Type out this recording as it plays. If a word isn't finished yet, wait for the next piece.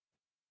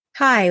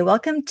Hi,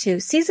 welcome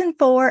to Season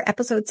 4,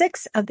 Episode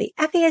 6 of the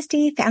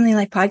FASD Family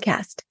Life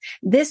Podcast.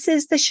 This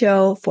is the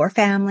show for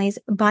families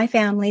by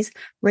families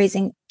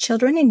raising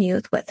children and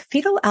youth with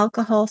fetal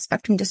alcohol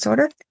spectrum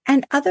disorder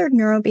and other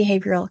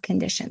neurobehavioral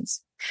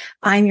conditions.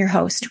 I'm your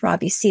host,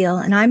 Robbie Seal,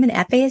 and I'm an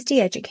FASD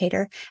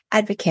educator,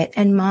 advocate,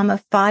 and mom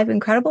of 5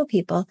 incredible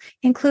people,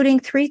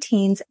 including 3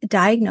 teens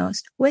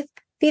diagnosed with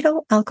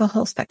fetal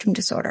alcohol spectrum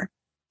disorder.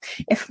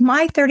 If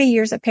my 30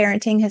 years of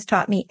parenting has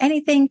taught me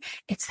anything,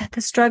 it's that the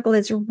struggle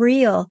is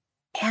real,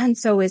 and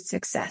so is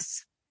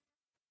success.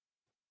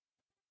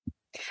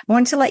 I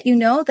want to let you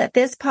know that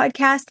this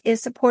podcast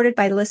is supported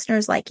by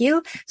listeners like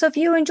you. So if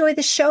you enjoy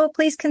the show,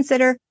 please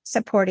consider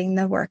supporting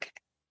the work.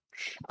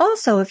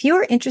 Also, if you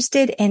are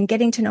interested in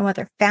getting to know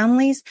other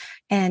families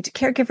and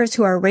caregivers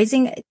who are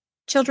raising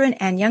children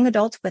and young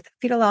adults with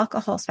fetal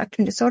alcohol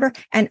spectrum disorder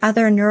and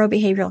other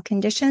neurobehavioral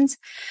conditions,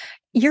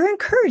 you're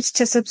encouraged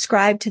to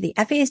subscribe to the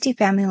FASD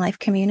Family Life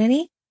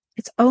community.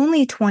 It's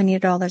only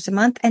 $20 a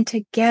month, and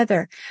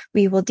together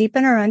we will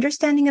deepen our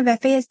understanding of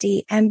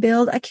FASD and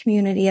build a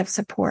community of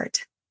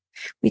support.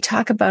 We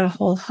talk about a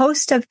whole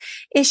host of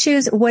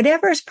issues.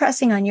 Whatever is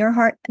pressing on your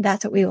heart,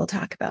 that's what we will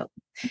talk about.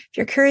 If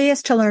you're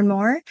curious to learn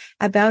more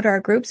about our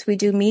groups, we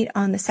do meet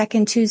on the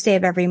second Tuesday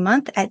of every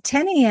month at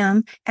 10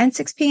 a.m. and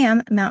 6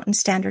 p.m. Mountain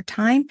Standard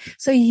Time,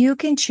 so you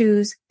can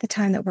choose the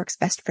time that works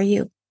best for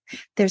you.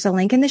 There's a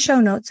link in the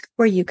show notes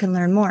where you can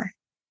learn more.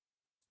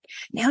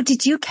 Now,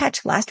 did you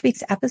catch last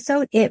week's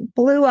episode? It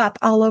blew up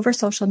all over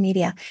social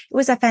media. It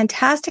was a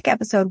fantastic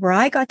episode where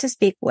I got to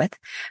speak with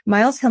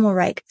Miles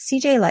Himmelreich,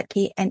 CJ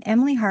Lutke, and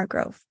Emily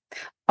Hargrove,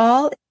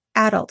 all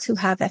adults who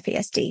have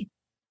FASD,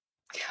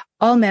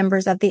 all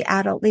members of the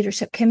Adult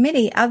Leadership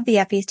Committee of the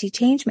FASD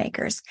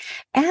Changemakers,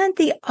 and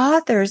the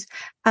authors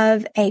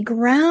of a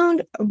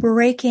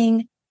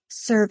groundbreaking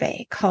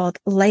survey called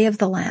Lay of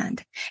the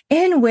Land,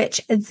 in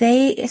which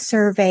they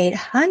surveyed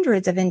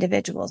hundreds of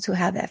individuals who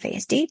have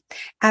FASD,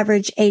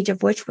 average age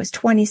of which was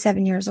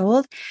 27 years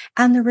old.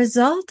 And the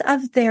result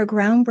of their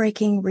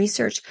groundbreaking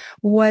research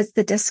was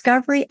the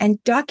discovery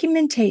and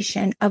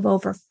documentation of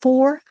over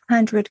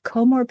 400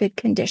 comorbid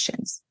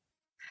conditions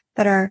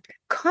that are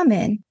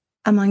common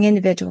among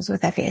individuals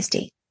with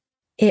FASD.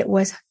 It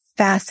was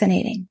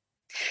fascinating.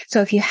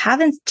 So if you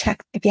haven't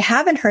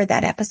heard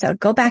that episode,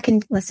 go back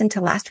and listen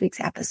to last week's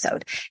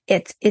episode.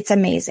 It's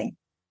amazing.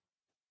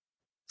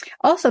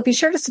 Also, be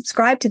sure to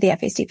subscribe to the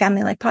FASD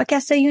Family Life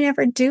Podcast so you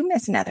never do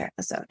miss another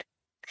episode.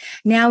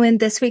 Now, in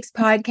this week's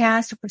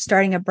podcast, we're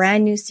starting a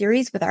brand new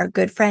series with our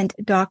good friend,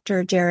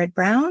 Dr. Jared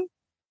Brown.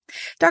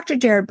 Dr.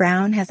 Jared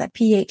Brown has a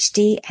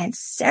PhD and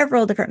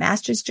several different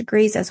master's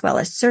degrees, as well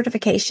as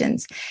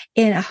certifications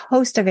in a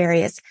host of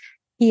areas.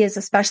 He is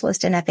a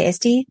specialist in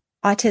FASD,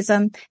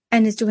 autism,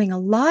 and is doing a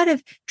lot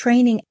of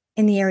training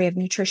in the area of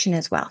nutrition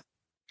as well.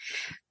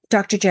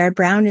 Dr. Jared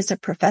Brown is a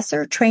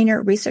professor,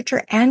 trainer,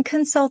 researcher, and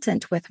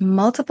consultant with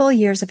multiple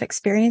years of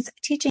experience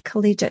teaching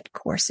collegiate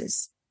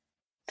courses.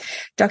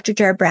 Dr.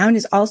 Jared Brown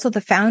is also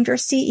the founder,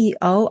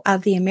 CEO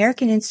of the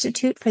American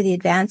Institute for the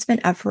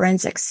Advancement of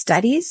Forensic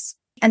Studies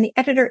and the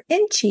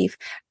editor-in-chief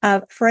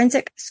of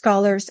Forensic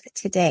Scholars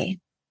Today.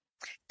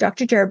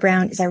 Dr. Jared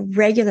Brown is a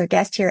regular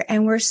guest here,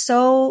 and we're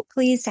so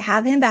pleased to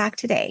have him back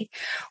today.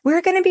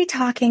 We're going to be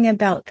talking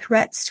about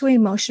threats to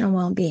emotional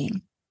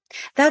well-being.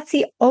 That's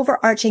the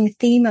overarching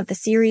theme of the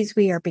series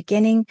we are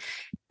beginning,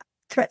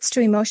 threats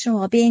to emotional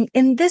well-being.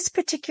 In this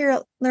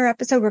particular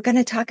episode, we're going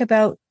to talk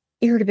about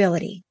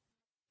irritability.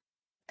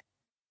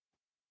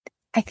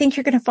 I think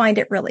you're going to find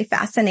it really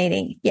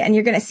fascinating. Yeah, and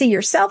you're going to see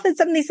yourself in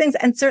some of these things,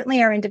 and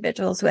certainly our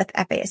individuals with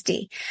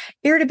FASD.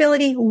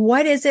 Irritability,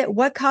 what is it?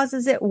 What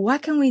causes it?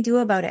 What can we do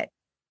about it?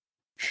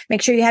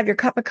 Make sure you have your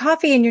cup of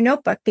coffee and your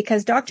notebook,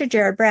 because Dr.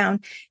 Jared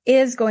Brown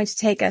is going to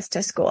take us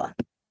to school.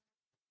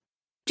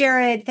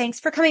 Jared,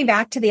 thanks for coming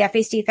back to the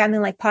FASD Family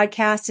Life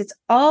Podcast. It's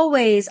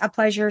always a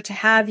pleasure to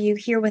have you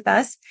here with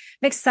us.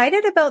 I'm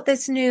excited about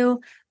this new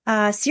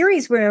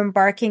series we're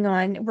embarking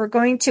on. We're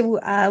going to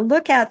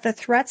look at the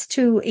threats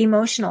to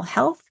emotional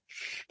health.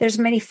 There's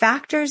many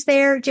factors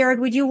there. Jared,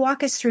 would you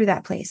walk us through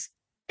that, please?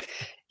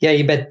 Yeah,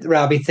 you bet,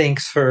 Robbie.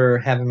 Thanks for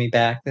having me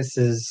back. This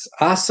is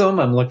awesome.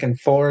 I'm looking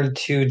forward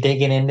to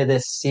digging into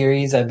this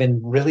series. I've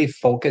been really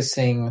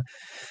focusing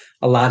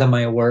a lot of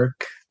my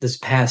work this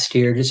past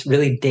year, just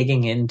really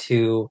digging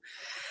into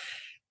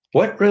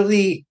what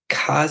really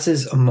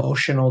causes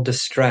emotional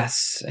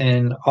distress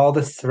and all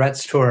the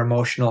threats to our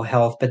emotional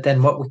health, but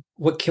then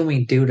what can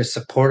we do to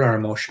support our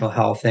emotional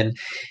health? And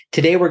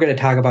today we're going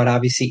to talk about,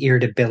 obviously,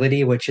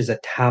 irritability, which is a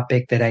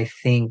topic that I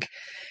think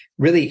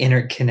really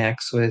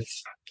interconnects with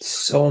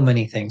so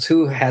many things.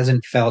 Who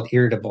hasn't felt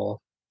irritable?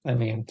 I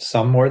mean,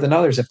 some more than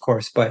others, of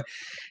course, but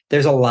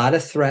there's a lot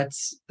of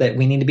threats that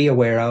we need to be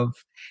aware of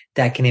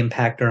that can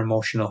impact our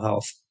emotional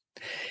health.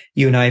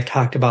 You and I have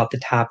talked about the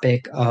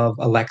topic of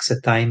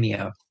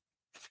alexithymia.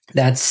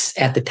 That's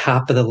at the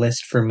top of the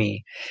list for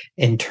me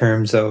in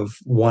terms of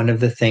one of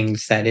the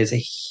things that is a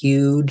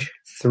huge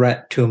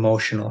threat to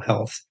emotional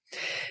health.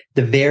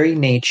 The very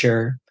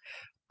nature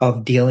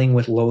of dealing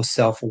with low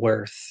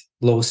self-worth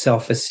low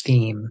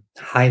self-esteem,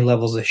 high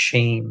levels of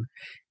shame.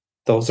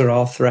 Those are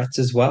all threats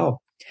as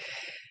well.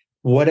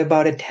 What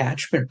about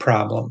attachment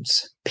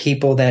problems?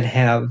 People that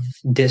have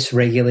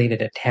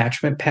dysregulated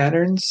attachment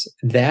patterns,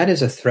 that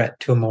is a threat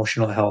to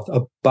emotional health.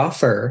 A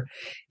buffer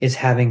is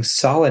having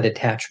solid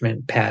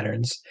attachment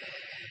patterns.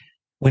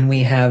 When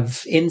we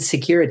have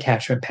insecure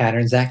attachment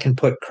patterns, that can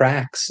put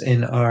cracks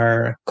in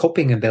our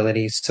coping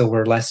abilities. So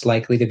we're less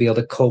likely to be able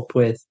to cope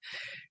with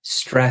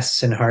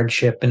stress and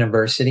hardship and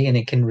adversity. And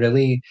it can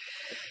really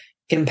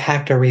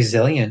impact our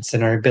resilience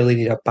and our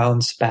ability to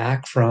bounce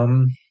back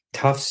from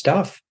tough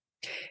stuff.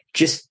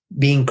 Just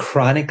being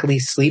chronically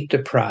sleep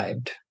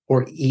deprived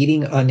or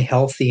eating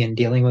unhealthy and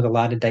dealing with a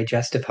lot of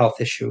digestive health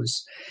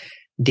issues,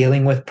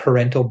 dealing with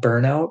parental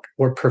burnout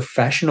or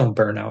professional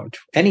burnout,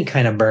 any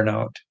kind of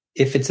burnout.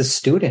 If it's a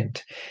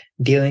student,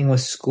 dealing with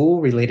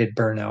school-related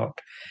burnout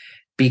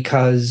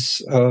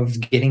because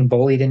of getting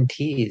bullied and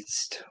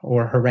teased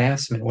or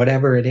harassment,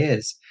 whatever it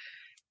is,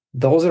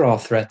 those are all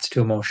threats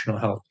to emotional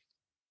health.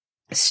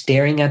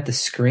 Staring at the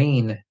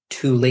screen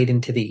too late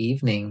into the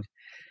evening,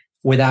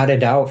 without a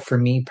doubt, for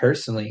me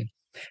personally,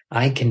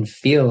 I can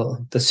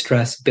feel the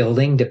stress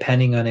building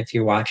depending on if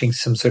you're watching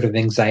some sort of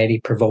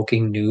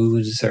anxiety-provoking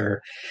news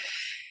or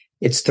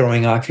it's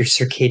throwing off your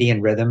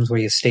circadian rhythms where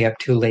you stay up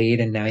too late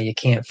and now you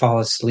can't fall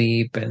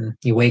asleep and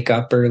you wake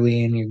up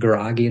early and you're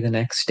groggy the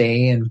next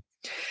day, and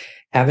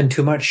having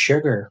too much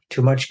sugar,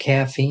 too much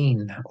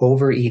caffeine,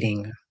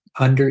 overeating,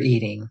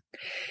 undereating,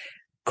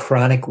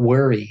 chronic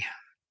worry,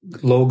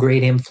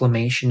 low-grade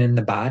inflammation in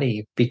the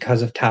body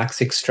because of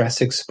toxic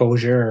stress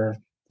exposure or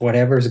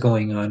whatever's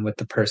going on with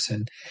the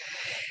person,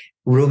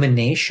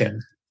 rumination,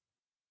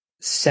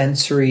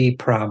 sensory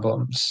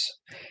problems.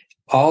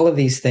 All of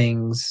these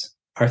things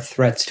are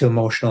threats to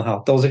emotional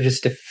health. Those are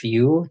just a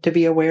few to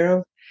be aware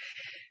of.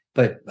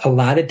 But a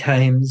lot of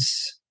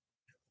times,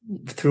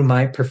 through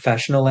my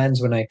professional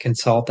lens, when I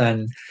consult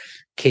on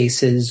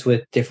cases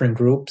with different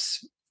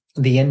groups,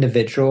 the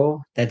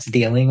individual that's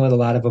dealing with a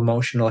lot of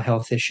emotional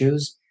health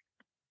issues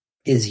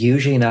is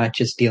usually not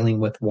just dealing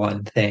with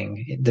one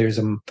thing. There's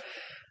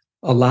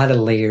a lot of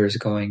layers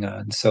going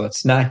on. So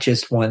it's not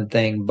just one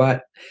thing.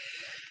 But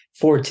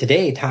for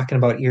today, talking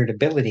about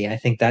irritability, I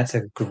think that's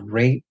a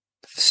great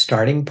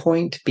starting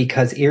point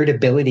because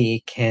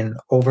irritability can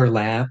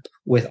overlap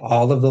with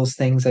all of those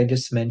things I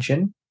just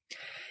mentioned.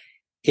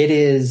 It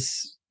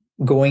is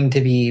going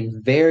to be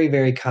very,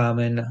 very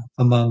common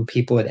among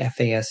people with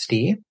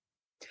FASD,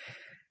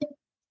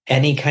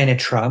 any kind of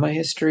trauma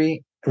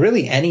history,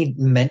 really any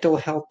mental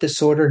health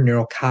disorder,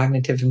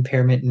 neurocognitive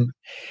impairment, and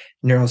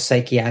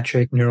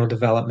neuropsychiatric,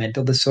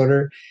 neurodevelopmental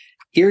disorder.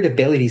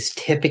 Irritability is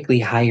typically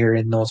higher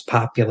in those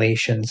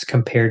populations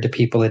compared to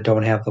people that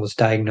don't have those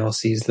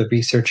diagnoses. The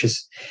research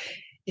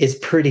is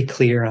pretty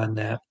clear on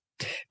that.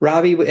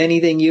 Robbie,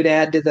 anything you'd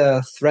add to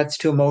the threats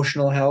to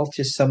emotional health?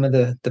 Just some of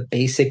the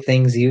basic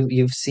things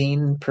you've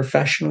seen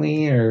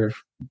professionally, or?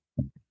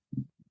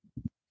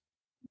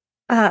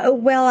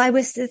 Well, I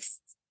was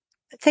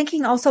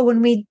thinking also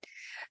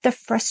the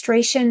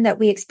frustration that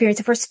we experience,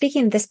 if we're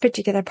speaking of this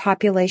particular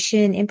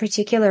population in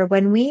particular,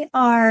 when we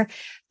are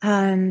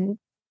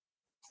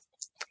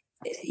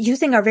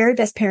using our very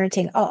best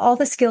parenting, all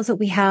the skills that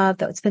we have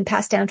that's been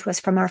passed down to us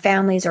from our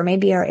families or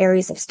maybe our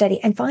areas of study,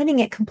 and finding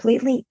it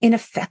completely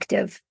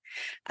ineffective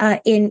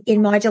in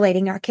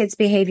modulating our kids'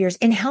 behaviors,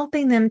 in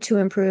helping them to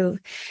improve.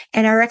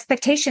 And our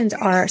expectations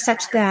are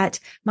such that,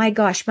 my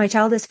gosh, my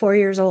child is 4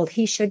 years old.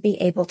 He should be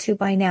able to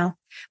by now.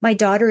 My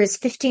daughter is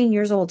 15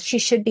 years old. She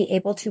should be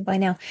able to by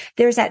now.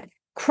 There's that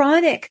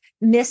chronic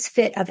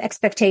misfit of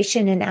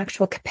expectation and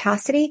actual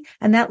capacity.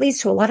 And that leads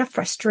to a lot of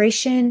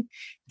frustration.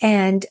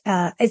 And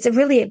it's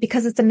really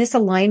because it's a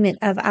misalignment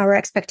of our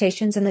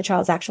expectations and the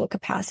child's actual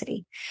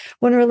capacity.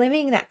 When we're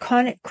living that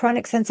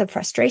chronic sense of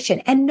frustration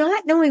and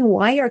not knowing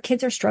why our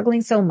kids are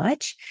struggling so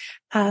much,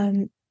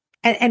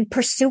 and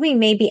pursuing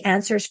maybe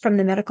answers from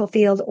the medical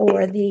field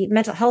or the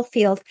mental health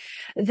field,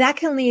 that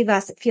can leave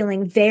us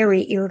feeling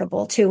very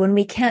irritable too when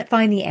we can't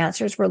find the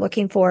answers we're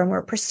looking for and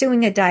we're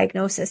pursuing a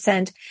diagnosis.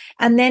 And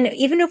then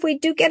even if we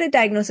do get a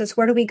diagnosis,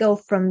 where do we go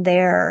from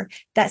there?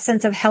 That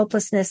sense of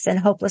helplessness and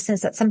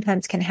hopelessness that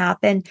sometimes can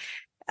happen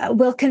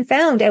will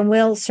confound and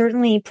will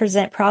certainly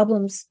present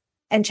problems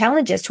and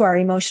challenges to our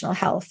emotional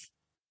health.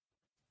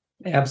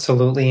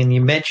 Absolutely. And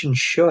you mentioned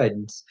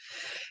shoulds.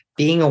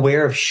 Being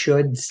aware of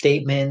should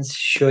statements,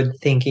 should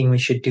thinking we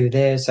should do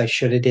this, I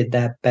should have did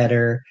that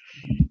better.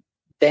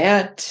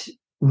 That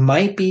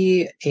might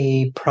be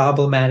a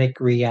problematic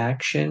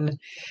reaction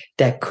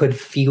that could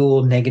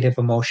fuel negative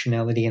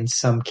emotionality in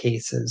some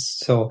cases.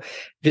 So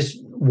just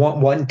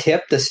one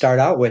tip to start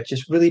out with,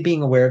 just really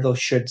being aware of those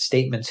should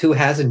statements. Who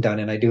hasn't done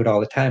it? I do it all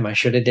the time. I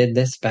should have did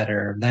this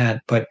better or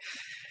that. But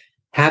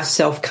have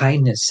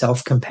self-kindness,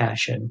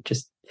 self-compassion.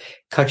 Just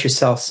cut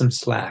yourself some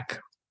slack.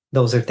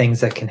 Those are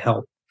things that can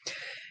help.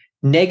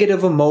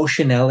 Negative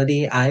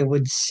emotionality, I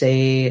would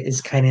say,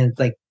 is kind of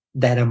like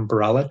that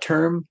umbrella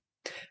term.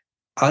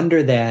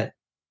 Under that,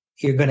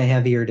 you're going to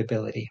have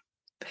irritability.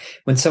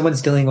 When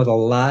someone's dealing with a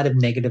lot of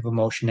negative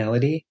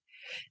emotionality,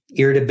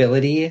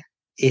 Irritability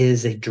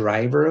is a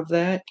driver of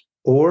that,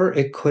 or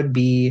it could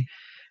be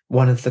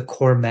one of the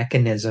core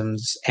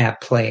mechanisms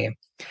at play.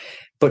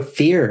 But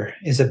fear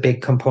is a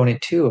big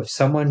component too. If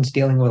someone's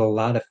dealing with a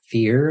lot of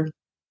fear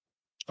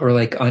or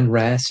like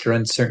unrest or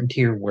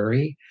uncertainty or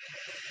worry,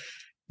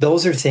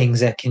 those are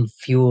things that can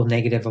fuel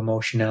negative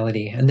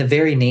emotionality. And the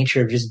very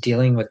nature of just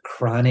dealing with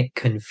chronic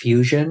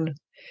confusion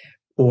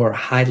or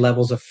high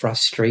levels of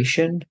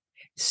frustration,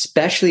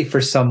 especially for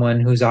someone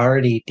who's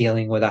already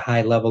dealing with a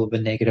high level of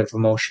a negative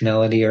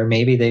emotionality, or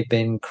maybe they've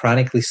been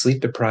chronically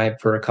sleep deprived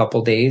for a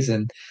couple days,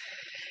 and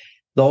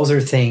those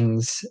are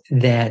things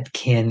that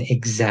can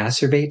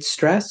exacerbate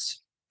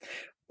stress,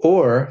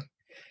 or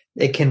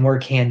it can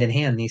work hand in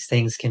hand. These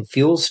things can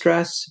fuel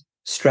stress.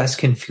 Stress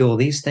can fuel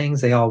these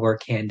things. They all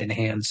work hand in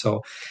hand.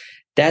 So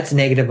that's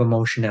negative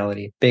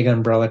emotionality. Big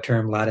umbrella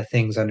term, a lot of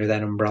things under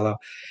that umbrella.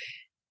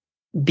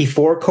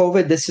 Before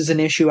COVID, this is an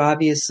issue,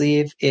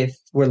 obviously, if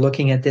we're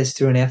looking at this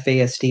through an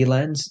FASD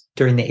lens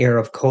during the era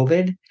of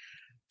COVID,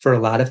 for a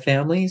lot of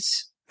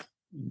families,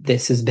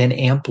 this has been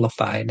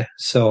amplified.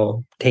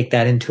 So take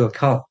that into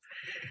account.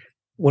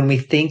 When we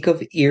think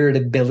of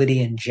irritability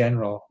in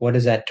general, what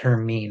does that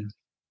term mean?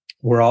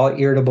 We're all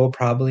irritable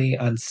probably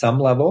on some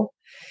level,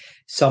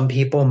 some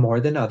people more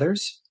than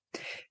others.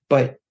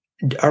 But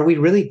are we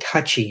really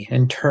touchy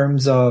in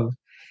terms of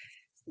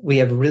we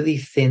have really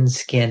thin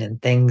skin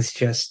and things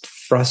just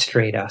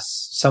frustrate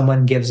us?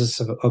 Someone gives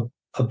us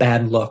a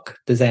bad look.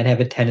 Does that have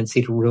a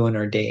tendency to ruin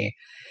our day?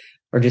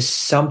 Or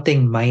just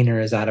something minor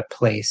is out of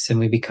place and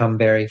we become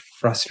very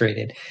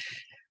frustrated.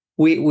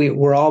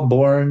 We're all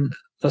born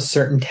a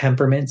certain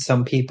temperament.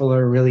 Some people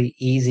are really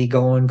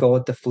easygoing, go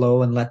with the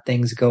flow and let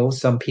things go.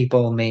 Some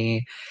people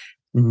may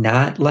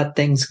not let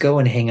things go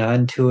and hang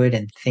on to it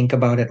and think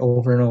about it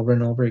over and over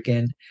and over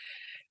again.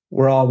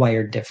 We're all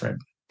wired different.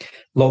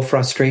 Low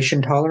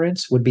frustration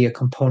tolerance would be a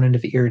component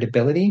of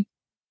irritability.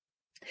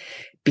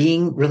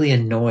 Being really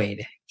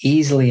annoyed,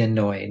 easily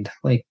annoyed,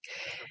 like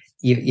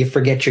you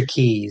forget your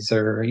keys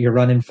or you're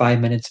running 5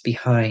 minutes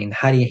behind.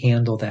 How do you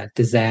handle that?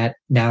 Does that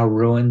now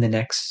ruin the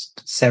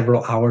next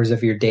several hours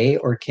of your day,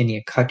 or can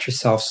you cut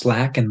yourself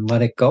slack and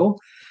let it go?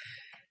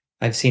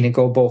 I've seen it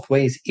go both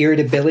ways.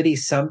 Irritability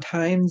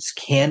sometimes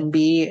can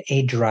be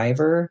a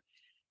driver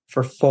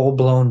for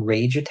full-blown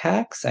rage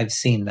attacks. I've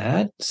seen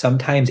that.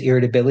 Sometimes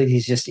irritability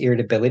is just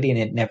irritability and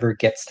it never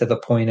gets to the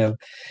point of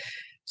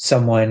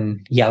someone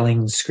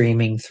yelling,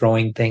 screaming,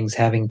 throwing things,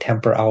 having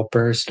temper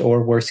outburst,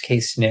 or worst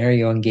case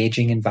scenario,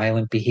 engaging in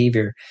violent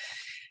behavior.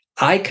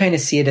 I kind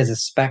of see it as a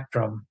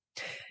spectrum.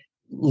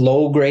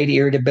 Low grade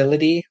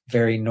irritability,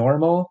 very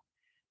normal.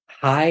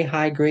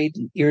 High grade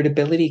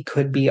irritability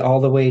could be all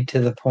the way to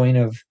the point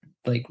of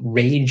like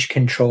rage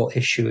control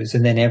issues,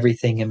 and then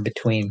everything in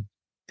between.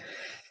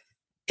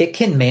 It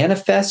can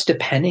manifest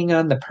depending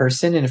on the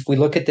person. And if we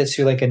look at this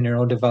through like a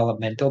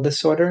neurodevelopmental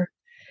disorder,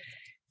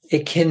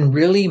 it can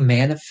really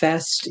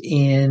manifest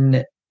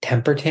in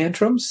temper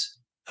tantrums.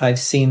 I've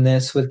seen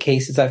this with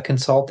cases I've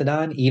consulted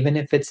on, even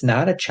if it's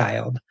not a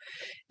child.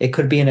 It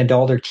could be an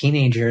adult or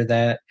teenager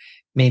that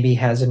maybe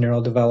has a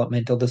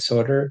neurodevelopmental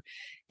disorder.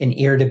 And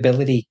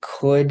irritability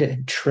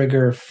could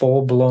trigger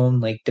full-blown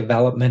like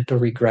developmental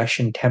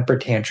regression temper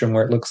tantrum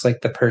where it looks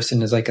like the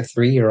person is like a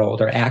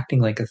 3-year-old or acting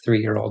like a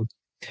 3-year-old.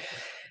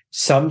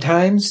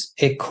 Sometimes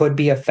it could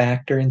be a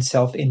factor in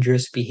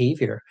self-injurious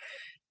behavior.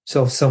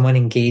 So if someone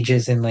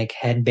engages in like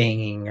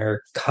headbanging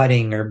or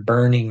cutting or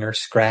burning or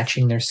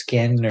scratching their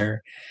skin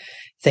or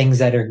things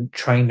that are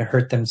trying to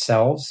hurt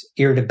themselves,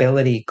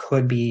 irritability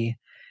could be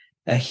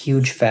a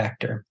huge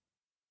factor.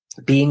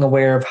 Being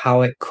aware of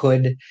how it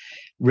could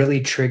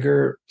really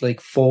trigger like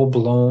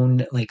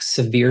full-blown, like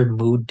severe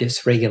mood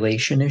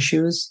dysregulation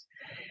issues.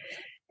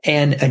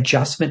 And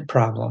adjustment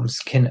problems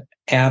can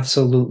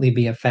absolutely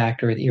be a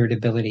factor with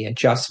irritability.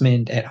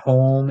 Adjustment at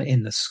home,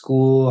 in the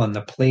school, on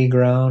the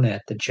playground,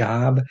 at the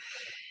job.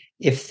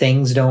 If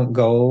things don't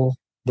go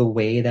the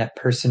way that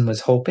person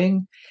was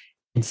hoping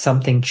and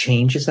something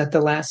changes at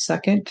the last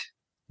second,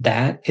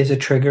 that is a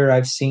trigger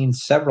I've seen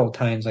several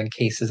times on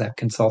cases I've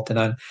consulted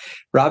on.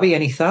 Robbie,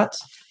 any thoughts?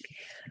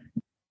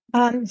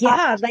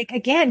 Yeah, like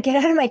again,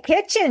 get out of my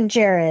kitchen,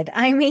 Jared.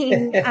 I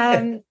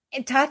mean,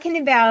 talking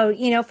about,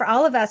 for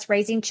all of us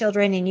raising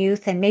children and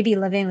youth and maybe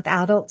living with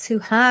adults who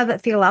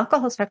have fetal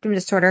alcohol spectrum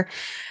disorder,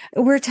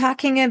 we're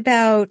talking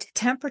about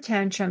temper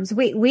tantrums.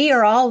 We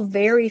are all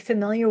very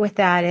familiar with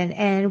that.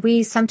 And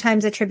we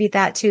sometimes attribute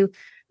that to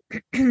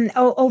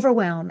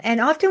overwhelm.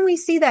 And often we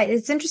see that.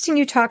 It's interesting.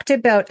 You talked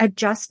about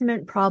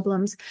adjustment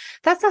problems.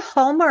 That's a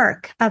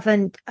hallmark of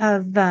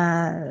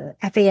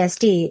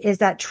FASD, is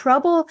that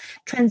trouble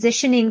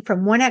transitioning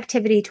from one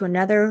activity to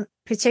another,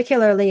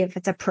 particularly if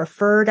it's a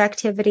preferred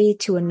activity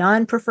to a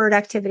non-preferred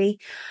activity.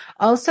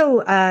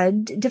 Also,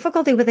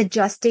 difficulty with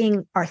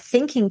adjusting our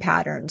thinking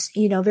patterns,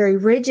 very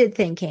rigid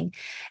thinking.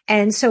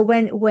 And so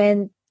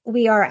when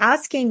we are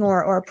asking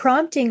or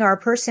prompting our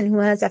person who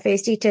has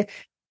FASD to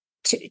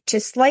to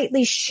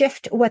slightly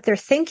shift what they're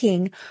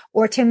thinking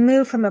or to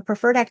move from a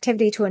preferred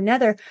activity to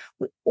another,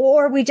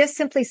 or we just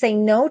simply say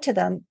no to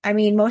them. I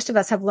mean, most of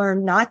us have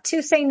learned not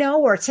to say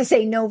no or to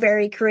say no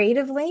very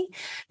creatively,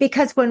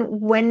 because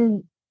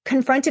when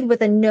confronted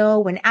with a no,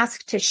 when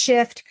asked to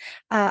shift,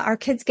 our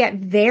kids get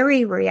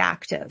very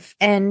reactive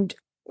and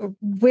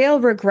will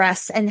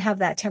regress and have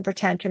that temper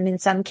tantrum in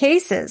some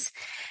cases.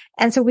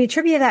 And so we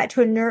attribute that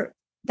to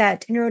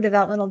that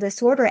neurodevelopmental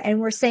disorder. And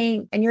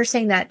you're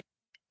saying that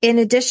in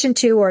addition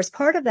to, or as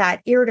part of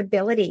that,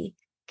 irritability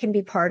can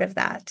be part of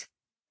that.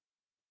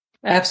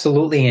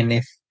 Absolutely. And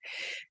if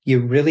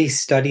you really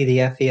study the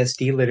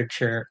FASD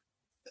literature,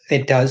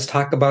 it does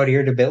talk about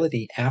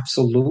irritability.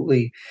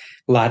 Absolutely.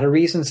 A lot of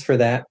reasons for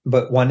that.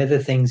 But one of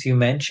the things you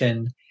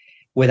mentioned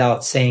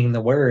without saying the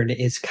word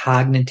is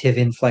cognitive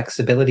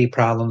inflexibility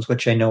problems,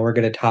 which I know we're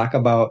going to talk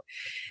about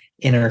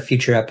in our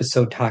future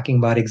episode talking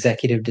about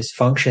executive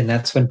dysfunction.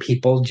 That's when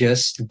people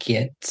just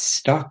get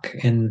stuck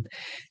and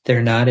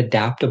they're not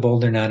adaptable,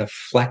 they're not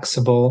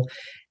flexible,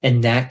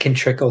 and that can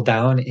trickle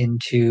down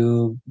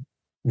into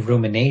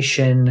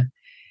rumination,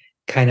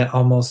 kind of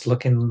almost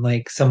looking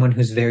like someone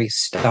who's very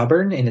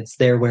stubborn and it's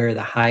their way or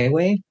the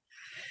highway.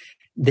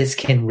 This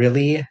can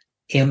really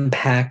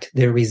impact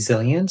their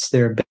resilience,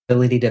 their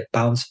ability to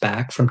bounce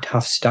back from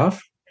tough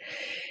stuff.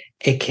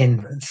 It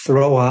can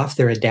throw off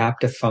their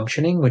adaptive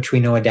functioning, which we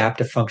know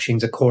adaptive functioning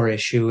is a core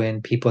issue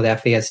in people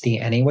with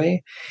FASD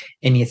anyway.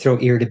 And you throw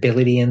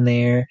irritability in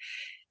there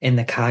and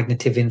the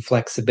cognitive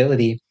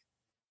inflexibility,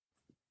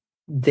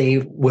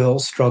 they will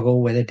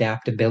struggle with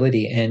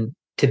adaptability. And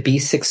to be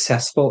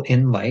successful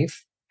in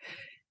life,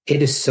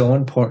 it is so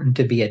important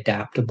to be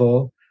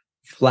adaptable,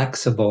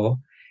 flexible.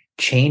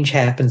 Change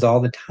happens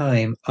all the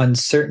time.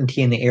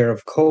 Uncertainty in the era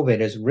of COVID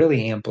has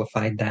really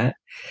amplified that.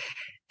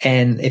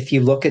 And if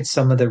you look at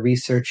some of the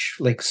research,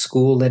 like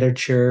school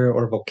literature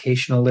or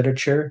vocational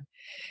literature,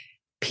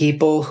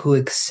 people who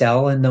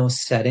excel in those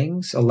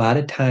settings a lot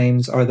of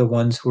times are the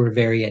ones who are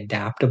very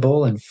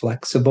adaptable and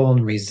flexible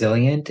and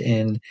resilient.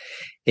 And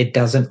it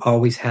doesn't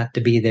always have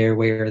to be their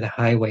way or the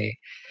highway.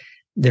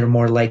 They're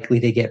more likely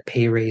to get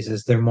pay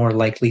raises. They're more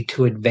likely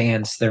to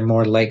advance. They're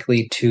more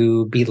likely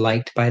to be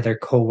liked by their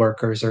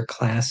coworkers or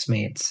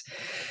classmates.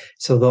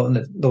 So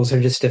those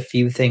are just a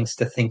few things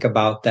to think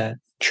about that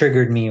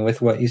triggered me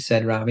with what you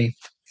said, Robbie.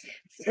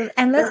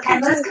 And let's come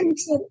back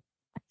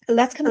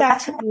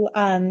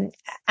to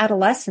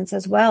adolescence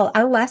as well.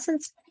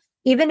 Adolescence,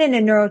 even in a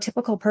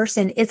neurotypical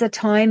person, is a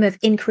time of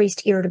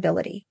increased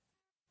irritability.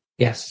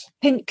 Yes.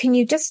 Can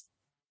you just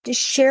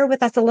share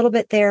with us a little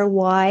bit there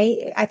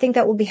why? I think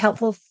that will be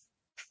helpful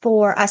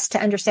for us to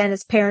understand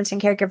as parents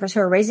and caregivers who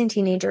are raising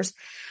teenagers.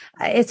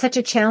 It's such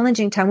a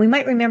challenging time. We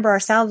might remember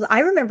ourselves.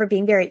 I remember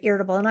being very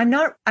irritable, and I'm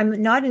not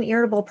an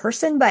irritable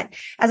person, but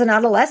as an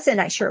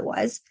adolescent, I sure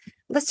was.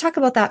 Let's talk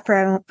about that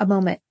for a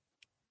moment.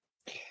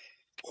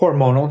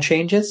 Hormonal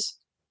changes,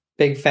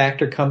 big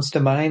factor comes to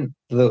mind.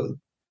 The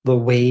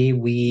way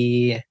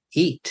we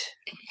eat,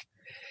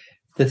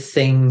 the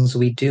things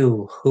we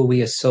do, who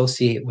we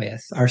associate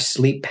with, our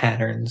sleep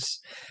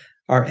patterns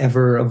are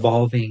ever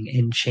evolving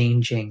and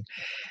changing.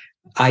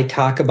 I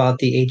talk about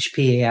the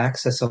HPA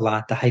axis a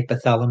lot, the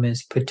hypothalamus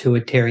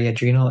pituitary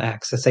adrenal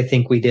axis. I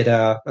think we did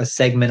a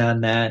segment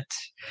on that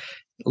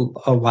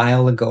a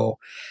while ago.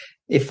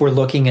 If we're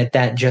looking at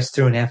that just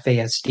through an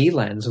FASD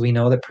lens, we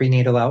know that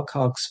prenatal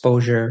alcohol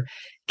exposure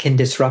can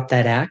disrupt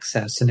that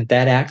axis. And if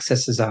that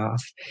axis is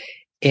off,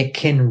 it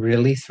can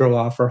really throw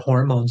off our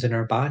hormones in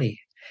our body.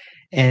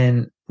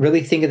 And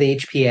really think of the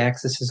HPA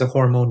axis as a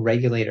hormone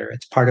regulator.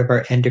 It's part of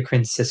our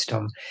endocrine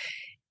system.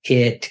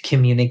 It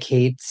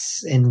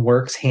communicates and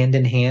works hand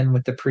in hand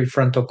with the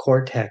prefrontal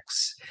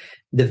cortex,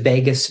 the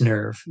vagus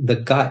nerve, the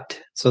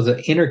gut. So the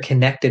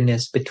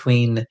interconnectedness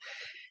between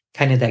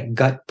kind of that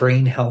gut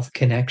brain health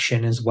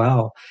connection as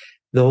well.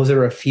 Those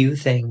are a few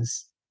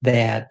things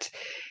that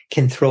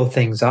can throw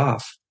things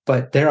off.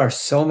 But there are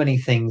so many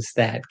things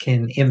that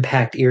can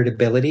impact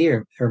irritability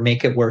or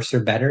make it worse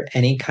or better.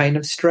 Any kind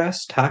of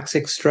stress,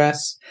 toxic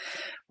stress,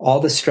 all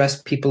the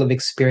stress people have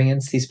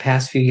experienced these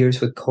past few years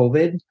with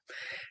COVID,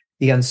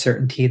 the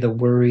uncertainty, the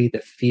worry, the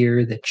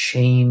fear, the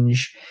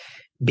change,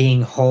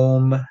 being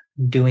home,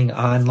 doing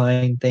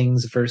online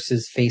things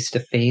versus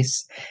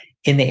face-to-face.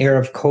 In the era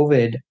of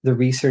COVID, the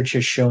research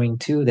is showing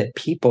too that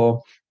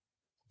people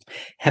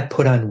have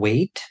put on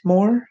weight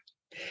more.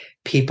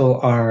 People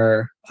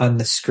are on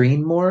the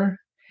screen more.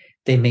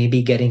 They may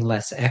be getting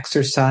less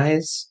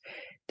exercise.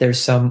 There's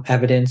some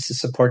evidence to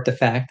support the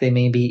fact they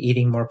may be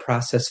eating more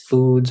processed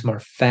foods, more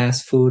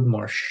fast food,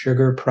 more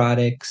sugar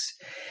products.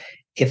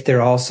 If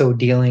they're also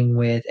dealing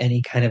with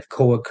any kind of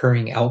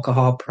co-occurring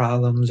alcohol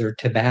problems or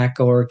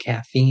tobacco or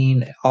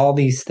caffeine, all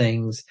these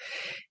things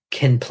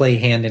can play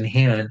hand in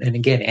hand. And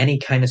again, any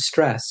kind of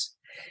stress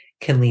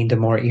can lead to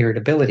more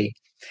irritability.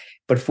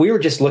 But if we were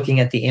just looking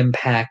at the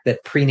impact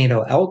that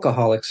prenatal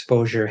alcohol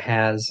exposure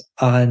has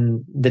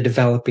on the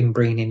developing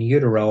brain in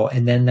utero,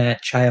 and then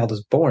that child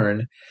is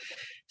born,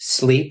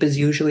 sleep is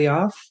usually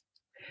off.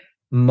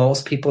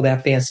 Most people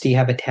with FASD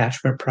have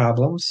attachment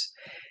problems.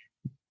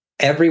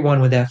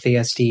 everyone with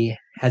FASD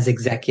has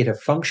executive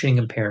functioning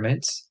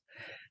impairments.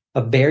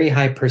 A very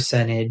high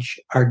percentage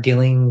are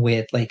dealing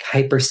with like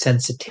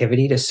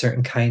hypersensitivity to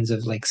certain kinds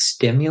of like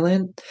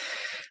stimulant,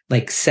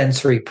 like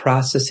sensory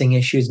processing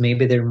issues.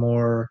 Maybe they're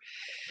more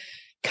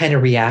kind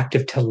of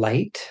reactive to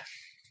light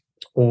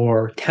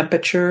or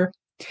temperature.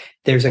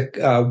 There's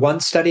a one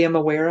study I'm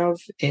aware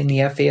of in the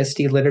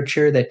FASD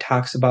literature that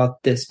talks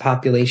about this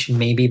population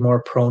may be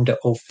more prone to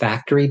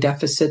olfactory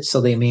deficits,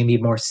 so they may be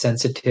more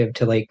sensitive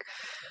to like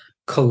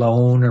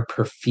cologne or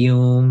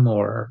perfume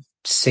or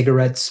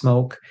cigarette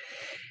smoke.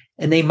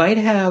 And they might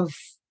have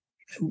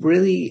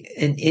really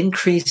an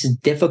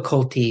increased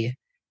difficulty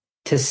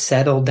to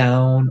settle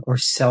down or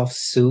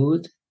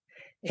self-soothe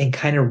and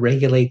kind of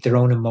regulate their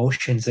own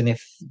emotions. And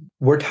if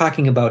we're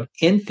talking about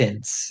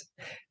infants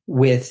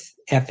with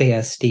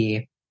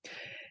FASD,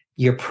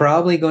 you're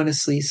probably going to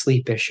see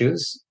sleep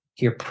issues.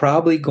 You're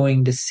probably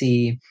going to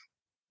see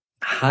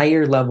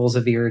higher levels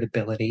of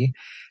irritability,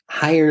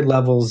 higher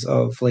levels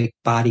of like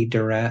body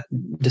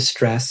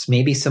distress,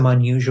 maybe some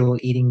unusual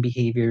eating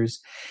behaviors.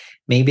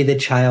 Maybe the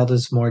child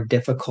is more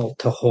difficult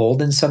to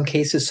hold in some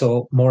cases,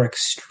 so more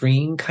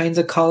extreme kinds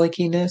of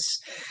colickiness.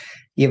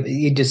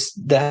 You just,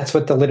 that's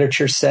what the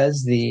literature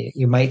says.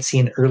 You might see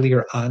an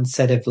earlier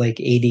onset of like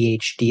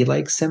ADHD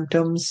like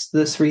symptoms,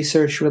 this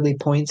research really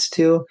points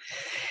to.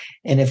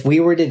 And if we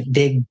were to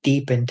dig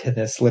deep into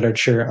this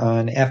literature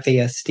on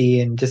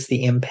FASD and just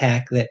the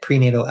impact that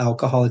prenatal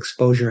alcohol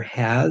exposure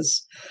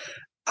has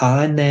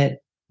on that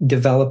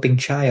developing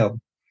child,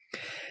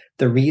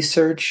 the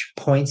research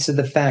points to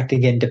the fact,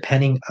 again,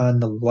 depending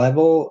on the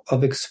level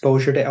of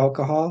exposure to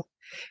alcohol,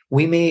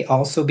 we may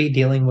also be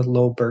dealing with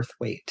low birth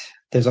weight.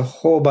 There's a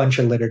whole bunch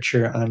of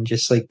literature on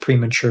just like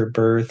premature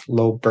birth,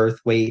 low birth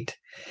weight,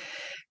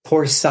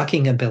 poor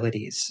sucking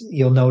abilities.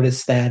 You'll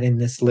notice that in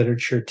this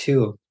literature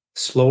too.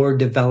 Slower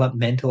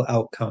developmental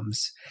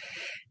outcomes.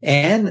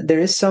 And there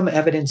is some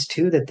evidence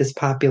too that this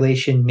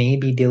population may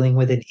be dealing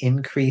with an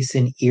increase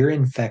in ear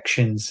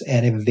infections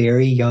at a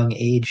very young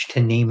age, to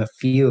name a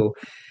few.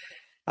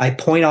 I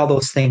point all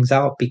those things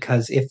out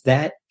because if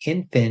that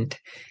infant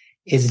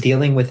is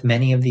dealing with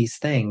many of these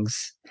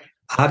things,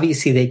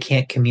 obviously they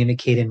can't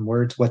communicate in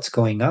words what's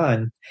going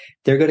on.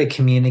 They're going to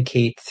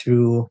communicate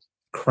through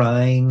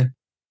crying,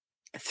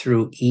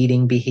 through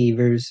eating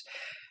behaviors,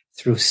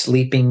 through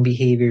sleeping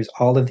behaviors,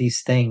 all of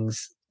these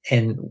things.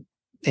 And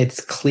it's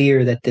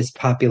clear that this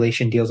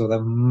population deals with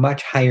a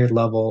much higher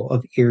level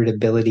of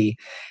irritability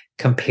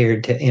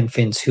compared to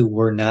infants who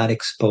were not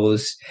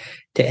exposed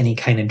to any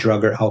kind of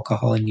drug or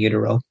alcohol in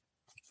utero.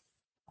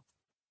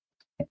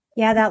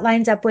 Yeah, that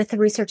lines up with the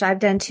research I've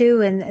done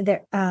too. And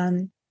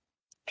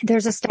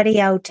there's a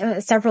study out,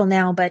 several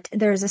now, but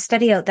there's a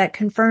study out that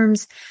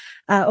confirms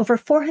over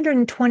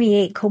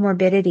 428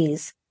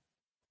 comorbidities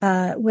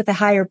with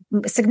a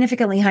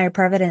significantly higher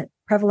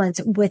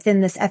prevalence within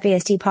this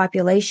FASD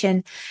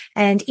population,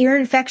 and ear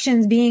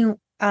infections being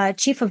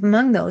chief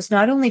among those,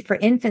 not only for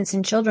infants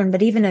and children,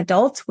 but even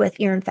adults with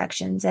ear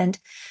infections. And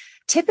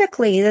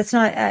typically,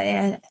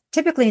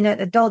 typically an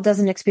adult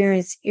doesn't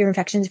experience ear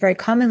infections very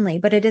commonly,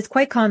 but it is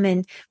quite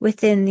common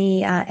within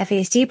the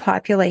FASD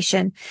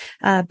population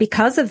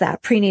because of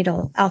that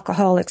prenatal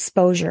alcohol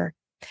exposure.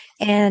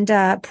 And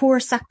poor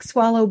suck,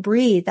 swallow,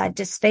 breathe, that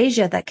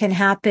dysphagia that can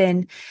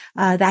happen.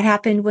 That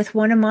happened with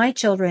one of my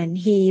children.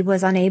 He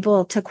was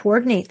unable to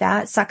coordinate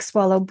that suck,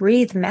 swallow,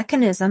 breathe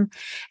mechanism.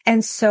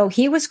 And so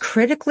he was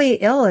critically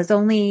ill as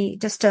only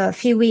just a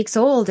few weeks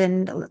old,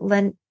 and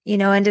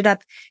ended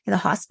up in the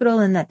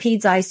hospital in the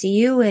peds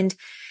ICU,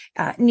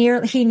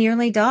 and he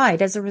nearly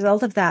died as a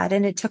result of that.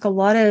 And it took a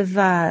lot of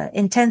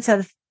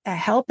intensive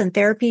help and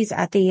therapies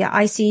at the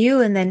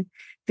ICU, and then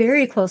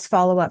very close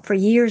follow-up for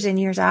years and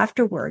years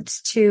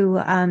afterwards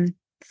to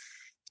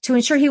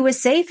ensure he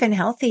was safe and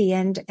healthy.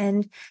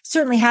 And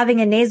certainly having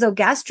a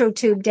nasogastro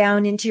tube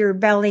down into your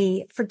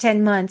belly for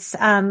 10 months,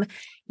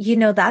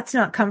 that's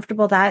not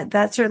comfortable.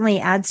 That certainly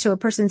adds to a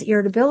person's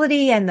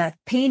irritability and the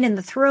pain in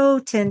the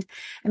throat. And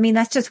I mean,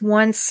 that's just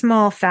one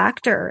small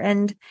factor.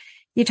 And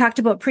you talked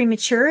about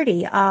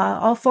prematurity.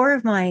 All four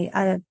of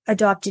my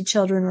adopted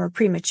children were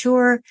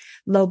premature,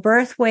 low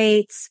birth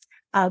weights,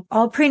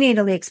 all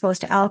prenatally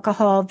exposed to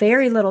alcohol,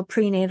 very little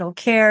prenatal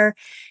care,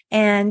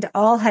 and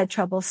all had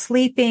trouble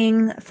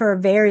sleeping for a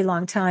very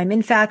long time.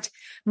 In fact,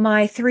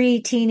 my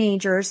three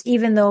teenagers,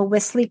 even though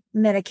with sleep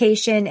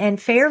medication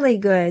and fairly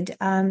good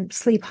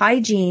sleep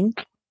hygiene,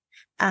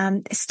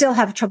 still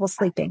have trouble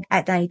sleeping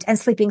at night and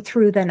sleeping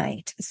through the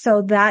night.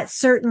 So that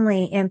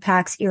certainly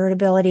impacts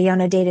irritability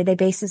on a day-to-day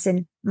basis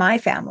in my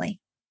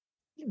family.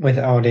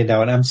 Without a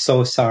doubt. I'm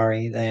so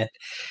sorry that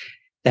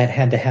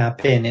had to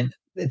happen. And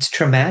it's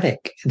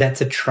traumatic.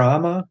 That's a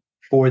trauma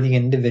for the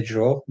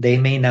individual. They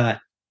may not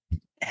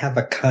have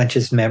a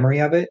conscious memory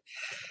of it,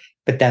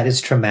 but that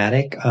is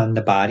traumatic on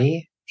the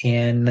body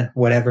and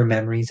whatever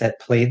memories at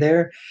play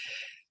there.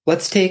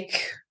 Let's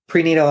take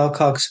prenatal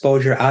alcohol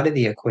exposure out of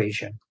the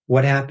equation.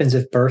 What happens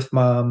if birth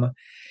mom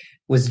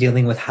was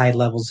dealing with high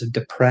levels of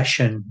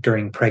depression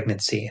during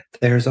pregnancy.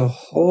 There's a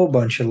whole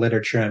bunch of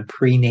literature on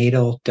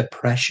prenatal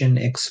depression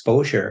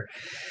exposure.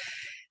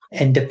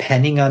 And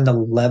depending on the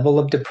level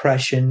of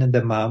depression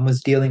the mom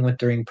was dealing with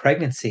during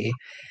pregnancy,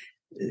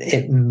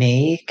 it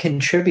may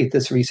contribute,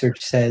 this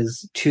research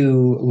says,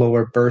 to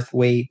lower birth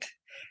weight,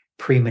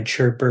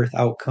 premature birth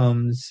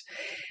outcomes.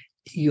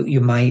 You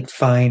might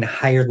find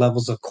higher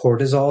levels of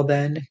cortisol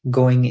then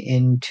going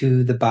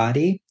into the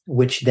body,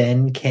 which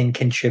then can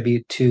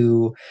contribute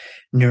to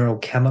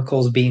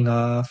neurochemicals being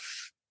off,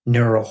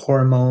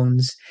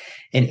 neurohormones.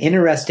 And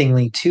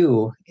interestingly,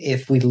 too,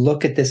 if we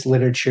look at this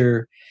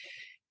literature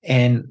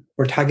and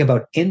we're talking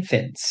about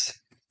infants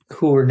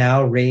who are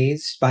now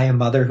raised by a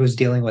mother who's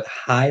dealing with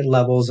high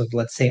levels of,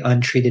 let's say,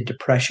 untreated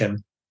depression,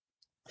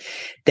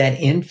 that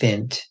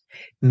infant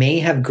may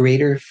have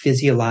greater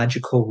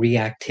physiological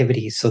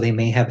reactivity. So they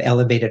may have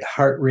elevated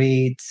heart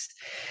rates,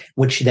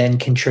 which then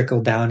can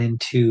trickle down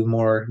into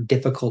more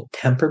difficult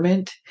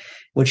temperament,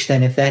 which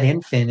then if that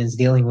infant is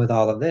dealing with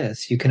all of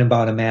this, you can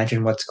about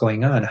imagine what's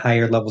going on.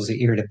 Higher levels of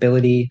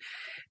irritability.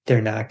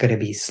 They're not going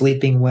to be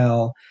sleeping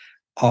well.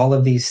 All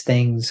of these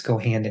things go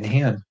hand in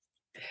hand.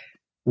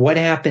 What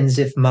happens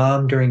if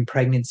mom during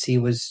pregnancy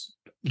was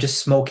just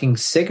smoking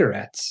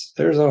cigarettes?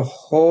 There's a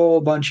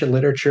whole bunch of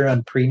literature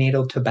on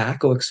prenatal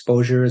tobacco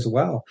exposure as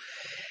well.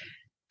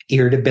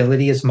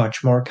 Irritability is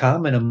much more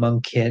common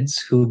among kids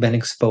who've been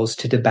exposed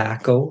to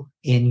tobacco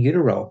in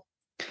utero.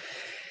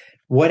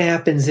 What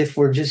happens if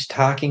we're just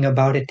talking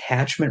about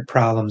attachment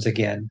problems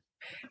again?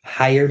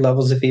 Higher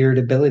levels of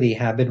irritability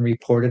have been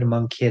reported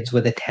among kids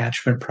with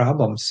attachment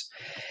problems.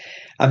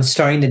 I'm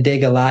starting to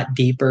dig a lot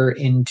deeper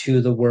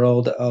into the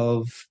world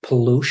of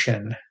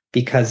pollution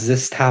because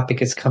this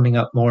topic is coming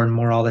up more and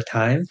more all the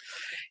time.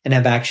 And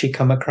I've actually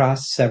come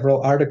across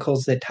several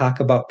articles that talk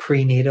about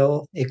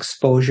prenatal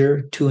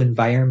exposure to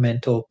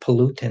environmental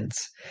pollutants.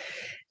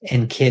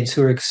 And kids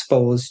who are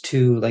exposed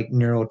to like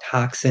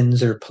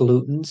neurotoxins or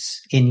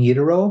pollutants in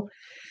utero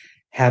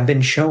have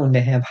been shown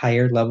to have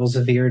higher levels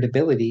of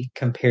irritability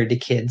compared to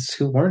kids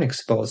who weren't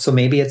exposed. So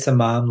maybe it's a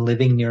mom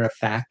living near a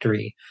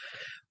factory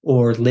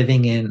or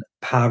living in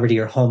poverty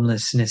or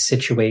homelessness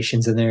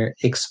situations, and they're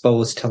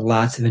exposed to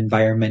lots of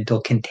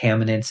environmental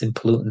contaminants and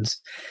pollutants.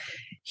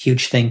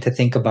 Huge thing to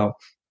think about.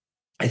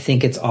 I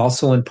think it's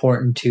also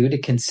important, too, to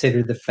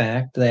consider the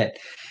fact that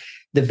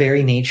the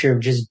very nature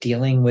of just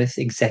dealing with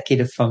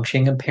executive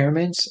functioning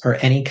impairments or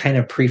any kind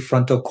of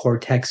prefrontal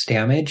cortex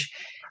damage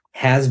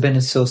has been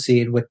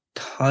associated with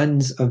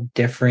tons of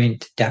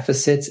different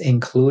deficits,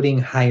 including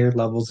higher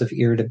levels of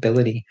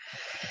irritability.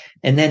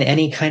 And then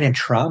any kind of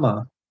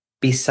trauma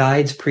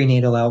besides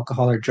prenatal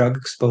alcohol or drug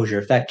exposure,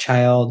 if that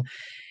child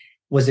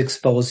was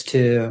exposed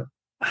to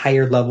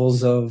higher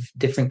levels of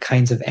different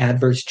kinds of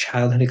adverse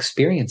childhood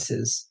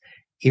experiences,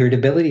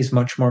 irritability is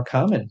much more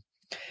common.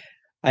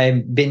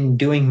 I've been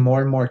doing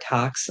more and more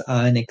talks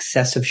on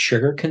excessive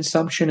sugar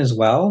consumption as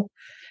well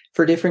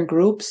for different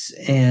groups,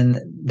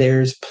 and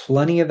there's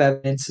plenty of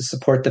evidence to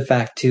support the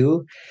fact,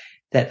 too,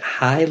 that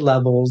high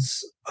levels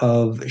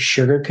of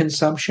sugar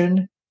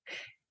consumption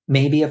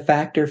may be a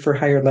factor for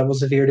higher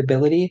levels of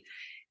irritability.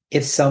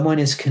 If someone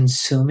is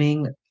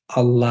consuming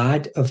a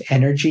lot of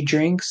energy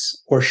drinks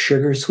or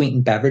sugar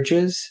sweetened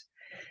beverages,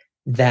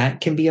 that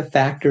can be a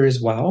factor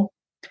as well.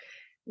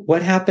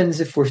 What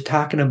happens if we're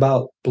talking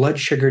about blood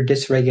sugar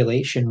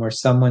dysregulation, where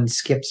someone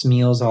skips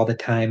meals all the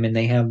time and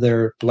they have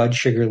their blood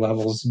sugar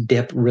levels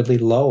dip really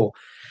low?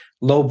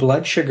 Low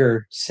blood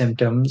sugar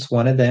symptoms,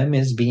 one of them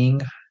is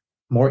being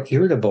more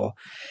irritable.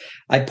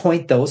 I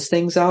point those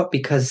things out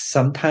because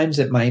sometimes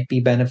it might be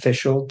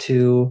beneficial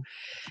to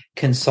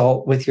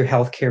consult with your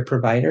healthcare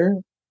provider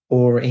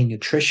or a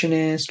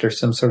nutritionist or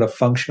some sort of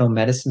functional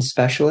medicine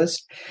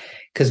specialist,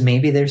 because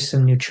maybe there's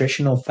some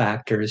nutritional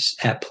factors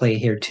at play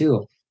here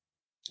too.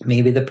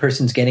 Maybe the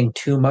person's getting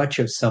too much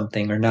of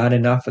something or not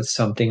enough of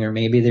something, or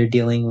maybe they're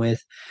dealing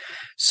with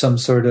some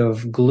sort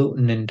of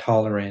gluten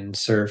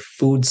intolerance or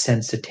food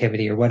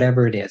sensitivity or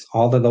whatever it is.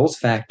 All of those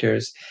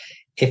factors,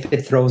 if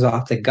it throws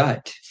off the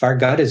gut, if our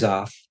gut is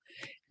off,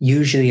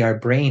 usually our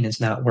brain is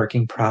not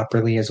working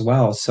properly as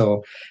well.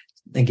 So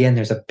again,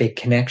 there's a big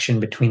connection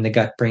between the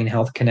gut-brain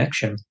health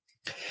connection.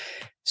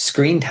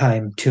 Screen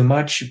time, too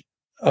much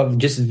of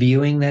just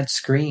viewing that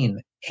screen.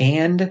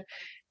 And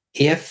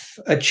if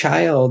a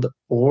child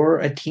or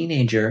a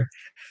teenager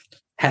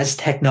has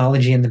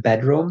technology in the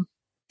bedroom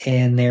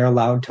and they're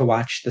allowed to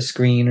watch the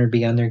screen or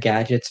be on their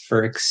gadgets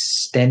for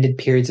extended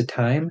periods of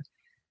time,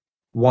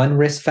 one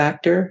risk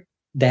factor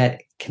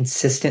that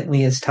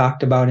consistently is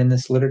talked about in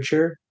this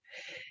literature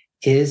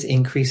is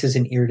increases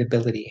in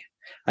irritability.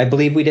 I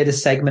believe we did a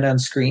segment on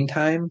screen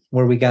time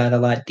where we got a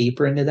lot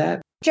deeper into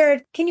that.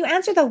 Jared, can you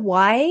answer the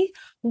why?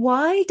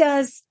 Why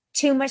does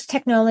too much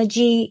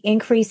technology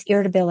increase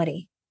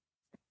irritability?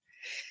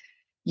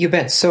 You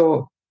bet.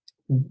 So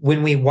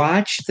when we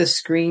watch the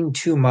screen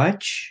too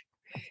much,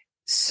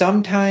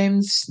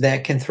 sometimes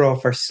that can throw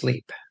off our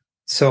sleep.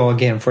 So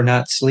again, if we're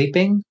not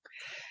sleeping,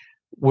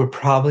 we're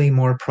probably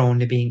more prone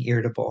to being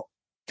irritable.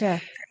 Yeah.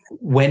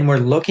 When we're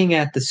looking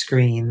at the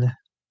screen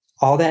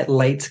all that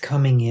light's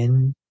coming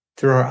in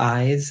through our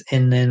eyes,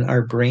 and then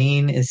our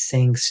brain is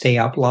saying stay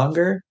up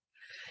longer,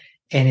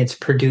 and it's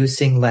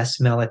producing less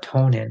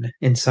melatonin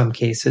in some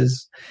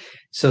cases.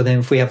 So then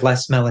if we have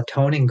less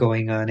melatonin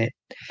going on it,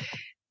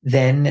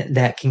 then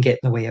that can get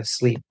in the way of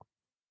sleep.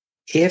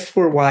 If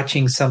we're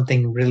watching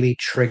something really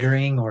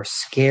triggering or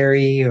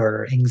scary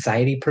or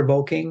anxiety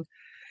provoking,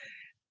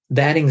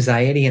 that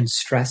anxiety and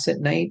stress at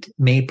night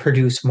may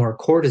produce more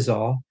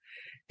cortisol,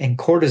 and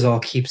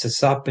cortisol keeps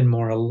us up and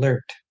more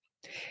alert.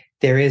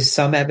 There is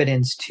some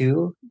evidence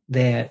too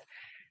that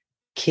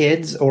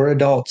kids or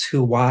adults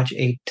who watch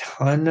a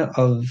ton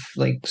of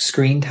like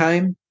screen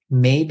time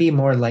may be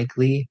more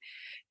likely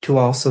to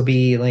also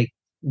be like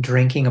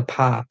drinking a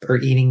pop or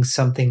eating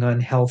something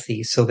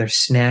unhealthy. So they're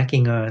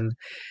snacking on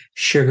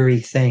sugary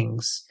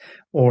things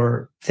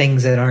or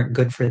things that aren't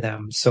good for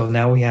them. So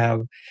now we have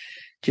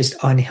just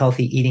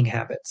unhealthy eating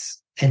habits.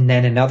 And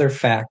then another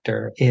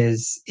factor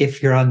is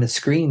if you're on the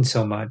screen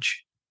so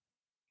much,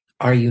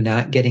 are you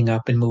not getting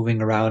up and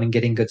moving around and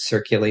getting good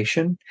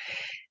circulation?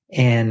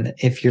 And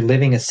if you're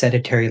living a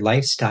sedentary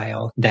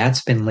lifestyle,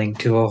 that's been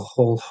linked to a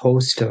whole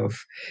host of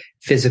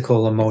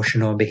physical,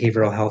 emotional, and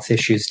behavioral health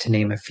issues, to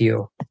name a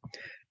few.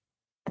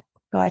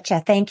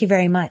 Gotcha. Thank you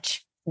very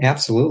much.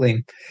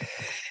 Absolutely.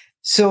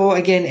 So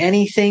again,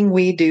 anything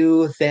we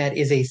do that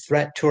is a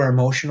threat to our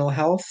emotional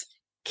health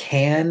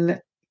can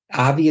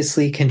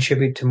obviously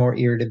contribute to more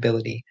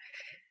irritability.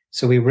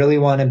 So we really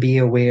want to be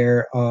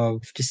aware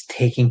of just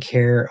taking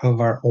care of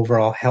our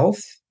overall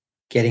health,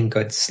 getting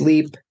good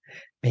sleep.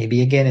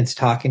 Maybe again, it's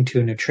talking to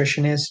a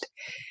nutritionist,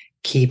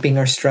 keeping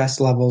our stress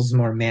levels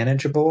more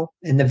manageable,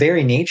 and the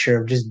very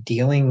nature of just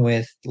dealing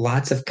with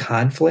lots of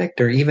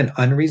conflict or even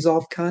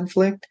unresolved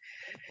conflict.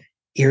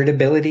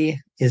 Irritability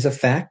is a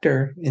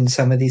factor in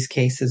some of these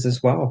cases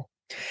as well.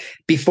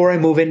 Before I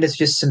move into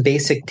just some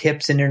basic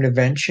tips and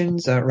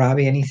interventions,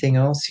 Robbie, anything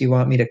else you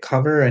want me to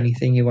cover?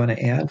 Anything you want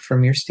to add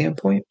from your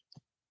standpoint?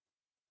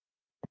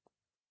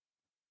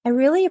 I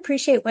really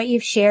appreciate what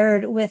you've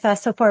shared with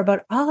us so far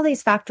about all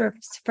these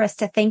factors for us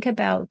to think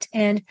about.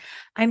 And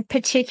I'm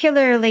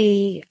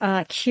particularly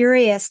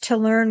curious to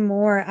learn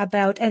more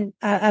about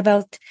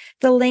about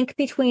the link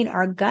between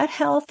our gut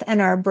health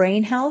and our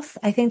brain health.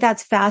 I think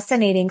that's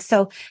fascinating.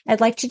 So I'd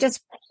like to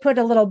just put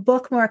a little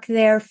bookmark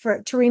there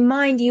to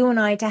remind you and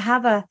I to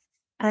have an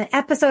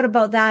episode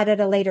about that at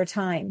a later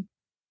time.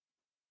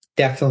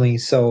 Definitely.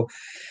 So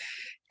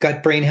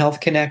gut brain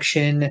health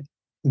connection,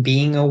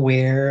 being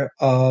aware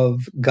of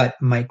gut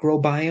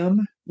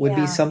microbiome would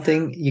be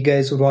something you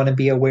guys would want to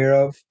be aware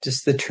of.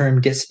 Just the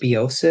term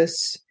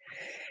dysbiosis.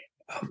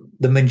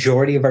 The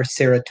majority of our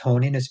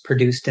serotonin is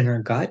produced in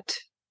our gut.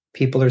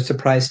 People are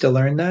surprised to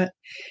learn that.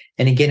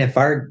 And again, if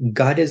our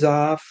gut is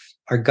off,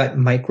 our gut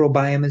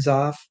microbiome is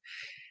off,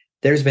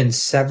 there's been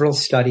several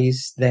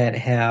studies that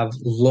have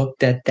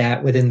looked at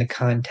that within the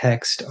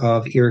context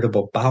of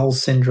irritable bowel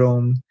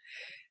syndrome,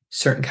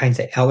 certain kinds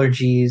of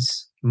allergies,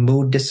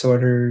 mood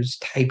disorders,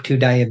 type 2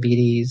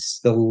 diabetes.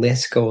 The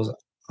list goes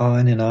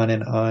on and on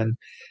and on.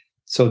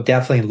 So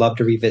definitely love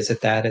to revisit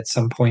that at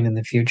some point in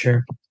the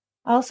future.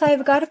 Also,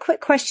 I've got a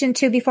quick question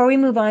too before we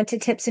move on to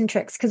tips and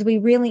tricks, because we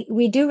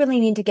do really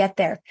need to get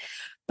there.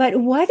 But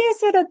what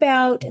is it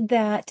about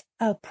that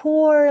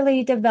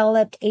poorly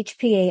developed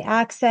HPA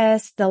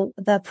axis,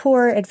 the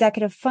poor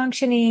executive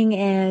functioning,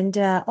 and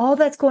all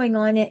that's going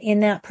on in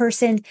that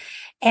person,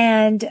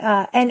 and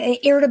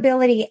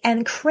irritability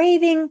and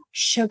craving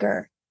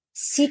sugar,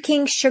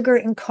 seeking sugar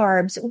and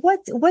carbs?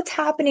 What's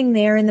happening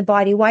there in the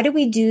body? Why do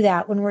we do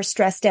that when we're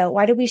stressed out?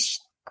 Why do we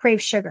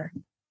crave sugar?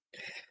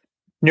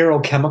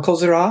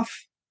 Neurochemicals are off.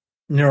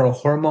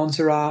 Neurohormones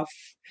are off.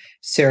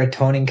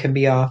 Serotonin can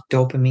be off.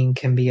 Dopamine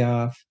can be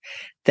off.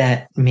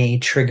 That may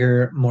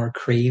trigger more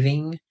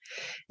craving.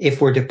 If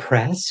we're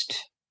depressed,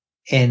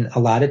 and a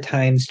lot of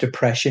times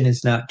depression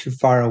is not too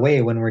far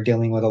away when we're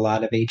dealing with a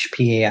lot of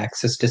HPA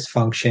axis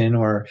dysfunction,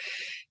 or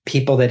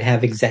people that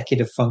have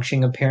executive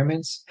functioning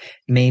impairments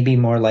may be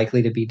more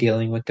likely to be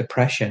dealing with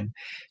depression.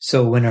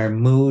 So when our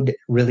mood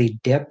really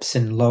dips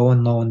and low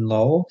and low and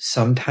low,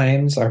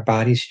 sometimes our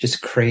bodies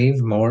just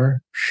crave more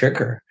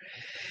sugar.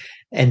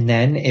 And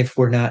then if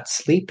we're not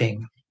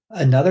sleeping,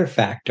 another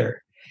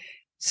factor.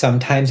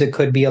 Sometimes it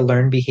could be a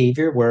learned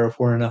behavior where if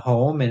we're in a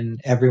home and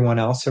everyone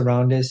else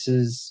around us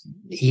is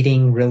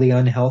eating really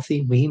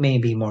unhealthy, we may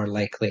be more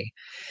likely.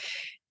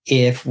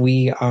 If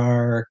we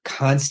are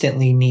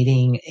constantly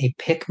needing a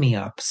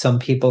pick-me-up, some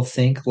people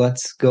think,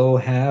 let's go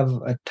have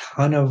a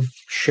ton of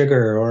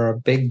sugar or a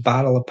big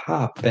bottle of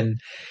pop and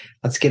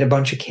let's get a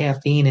bunch of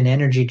caffeine and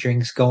energy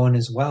drinks going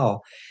as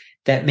well.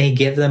 That may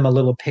give them a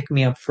little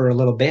pick-me-up for a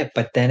little bit,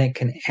 but then it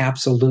can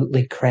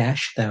absolutely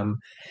crash them.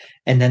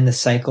 And then the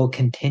cycle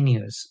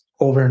continues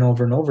over and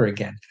over and over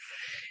again.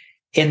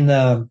 In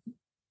the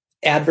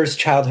adverse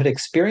childhood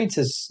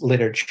experiences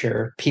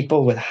literature,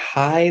 people with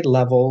high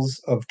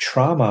levels of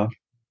trauma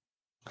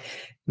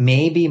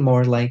may be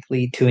more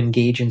likely to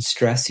engage in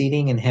stress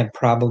eating and have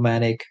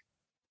problematic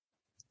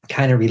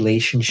kind of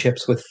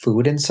relationships with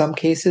food in some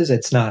cases.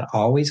 It's not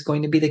always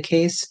going to be the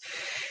case.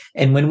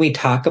 And when we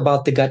talk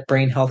about the gut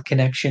brain health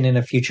connection in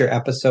a future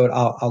episode,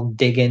 I'll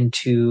dig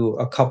into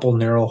a couple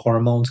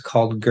neurohormones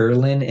called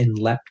ghrelin and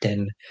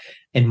leptin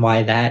and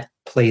why that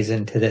plays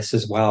into this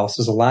as well.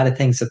 So there's a lot of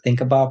things to think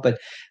about, but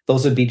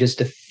those would be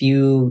just a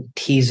few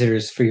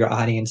teasers for your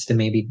audience to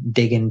maybe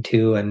dig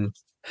into, and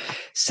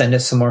send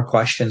us some more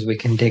questions. We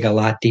can dig a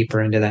lot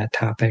deeper into that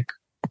topic.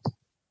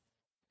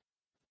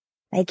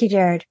 Thank you,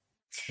 Jared.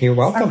 You're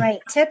welcome. All right.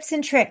 Tips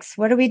and tricks.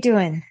 What are we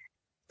doing?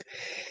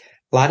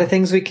 A lot of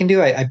things we can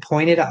do. I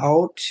pointed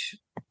out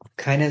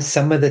kind of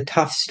some of the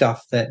tough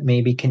stuff that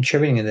may be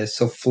contributing to this.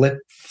 So flip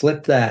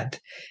that.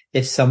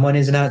 If someone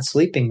is not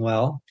sleeping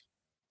well,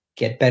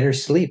 get better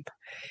sleep.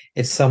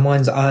 If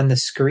someone's on the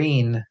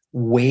screen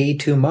way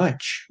too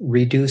much,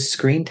 reduce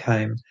screen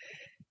time.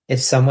 If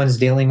someone's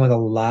dealing with a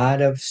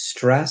lot of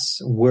stress,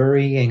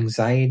 worry,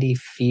 anxiety,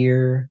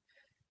 fear,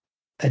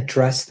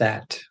 address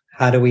that.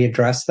 How do we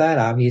address that?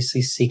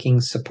 Obviously,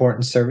 seeking support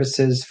and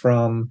services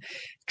from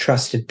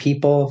trusted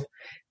people.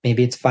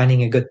 Maybe it's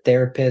finding a good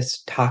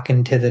therapist,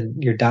 talking to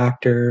your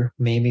doctor.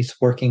 Maybe it's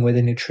working with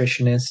a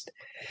nutritionist.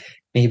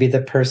 Maybe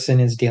the person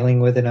is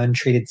dealing with an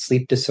untreated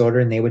sleep disorder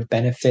and they would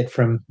benefit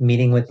from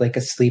meeting with like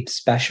a sleep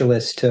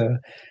specialist to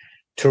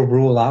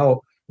rule out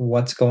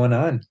what's going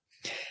on.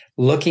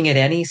 Looking at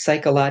any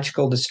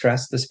psychological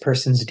distress this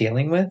person's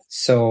dealing with.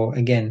 So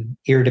again,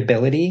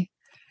 irritability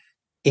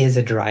is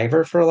a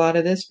driver for a lot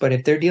of this, but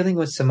if they're dealing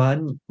with some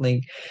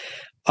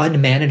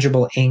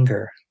unmanageable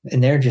anger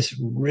and they're just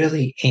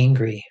really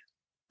angry,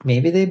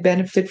 maybe they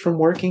benefit from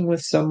working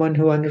with someone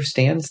who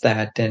understands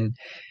that and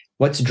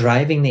what's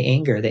driving the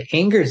anger. The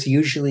anger is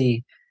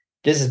usually,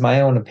 this is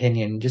my own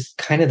opinion, just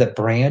kind of the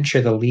branch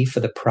or the leaf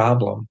of the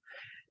problem.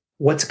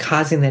 What's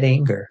causing that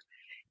anger?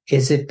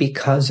 Is it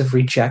because of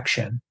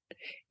rejection?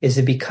 Is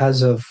it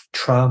because of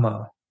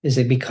trauma? Is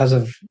it because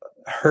of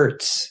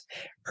hurts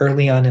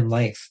early on in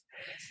life?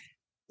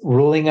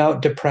 Ruling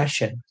out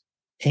depression,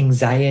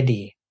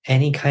 anxiety,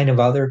 any kind of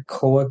other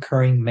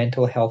co-occurring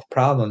mental health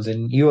problems.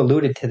 And you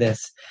alluded to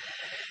this,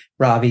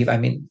 Robbie. I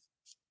mean,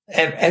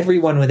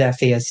 everyone with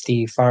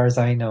FASD, far as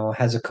I know,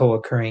 has a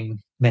co-occurring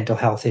mental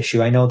health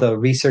issue. I know the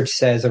research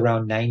says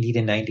around 90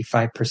 to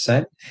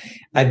 95%.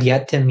 I've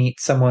yet to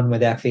meet someone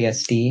with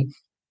FASD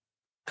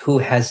who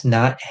has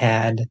not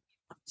had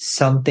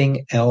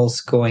something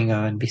else going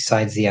on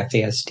besides the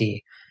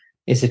FASD.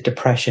 Is it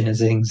depression?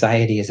 Is it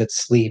anxiety? Is it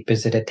sleep?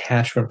 Is it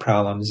attachment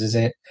problems? Is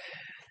it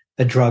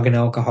a drug and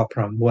alcohol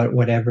problem?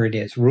 Whatever it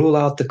is, rule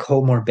out the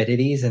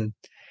comorbidities and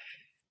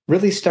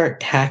really start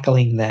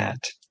tackling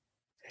that.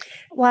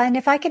 Well, and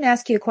if I can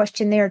ask you a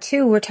question there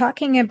too, we're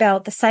talking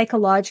about the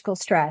psychological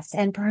stress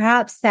and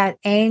perhaps that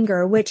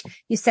anger, which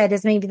you said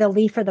is maybe the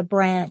leaf or the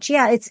branch.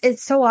 Yeah,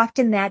 it's so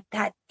often that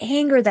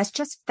anger that's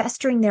just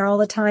festering there all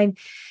the time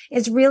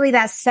is really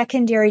that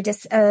secondary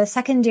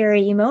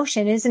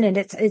emotion, isn't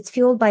it? It's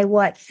fueled by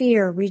what?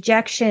 Fear,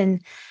 rejection,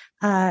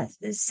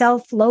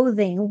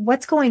 self-loathing.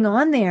 What's going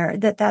on there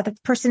that the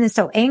person is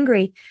so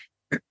angry?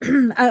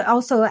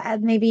 Also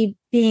maybe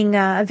being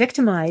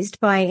victimized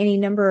by any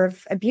number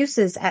of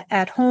abuses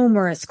at home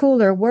or at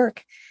school or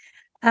work.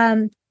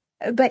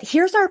 But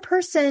here's our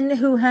person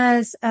who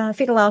has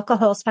fetal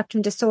alcohol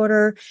spectrum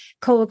disorder,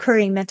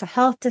 co-occurring mental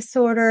health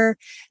disorder,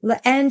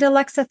 and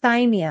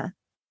alexithymia.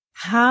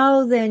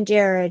 How then,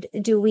 Jared,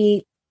 do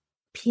we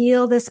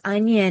peel this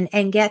onion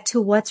and get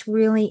to what's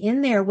really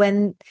in there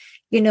when,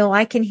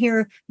 I can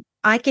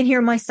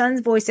hear my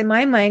son's voice in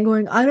my mind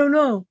going, I don't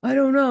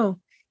know.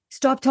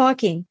 Stop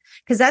talking.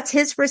 Because that's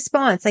his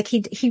response. Like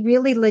he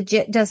really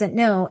legit doesn't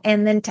know.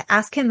 And then to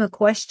ask him a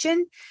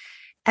question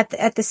at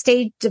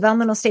the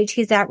developmental stage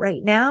he's at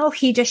right now,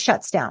 he just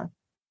shuts down.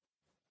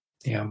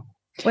 Yeah.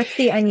 What's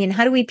the onion?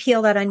 How do we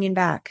peel that onion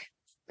back?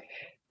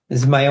 This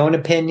is my own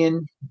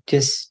opinion.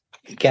 Just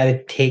you got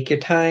to take your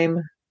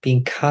time,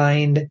 being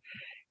kind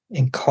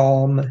and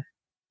calm,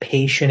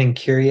 patient and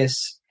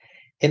curious.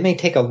 It may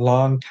take a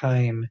long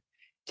time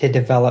to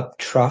develop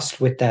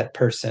trust with that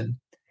person.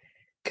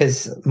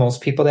 Because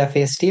most people with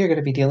FASD are going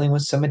to be dealing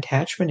with some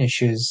attachment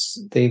issues.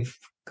 They've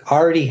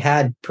already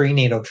had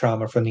prenatal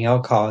trauma from the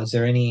alcohol. Is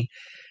there any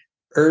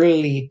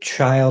early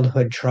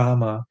childhood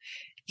trauma,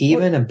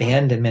 even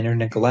abandonment or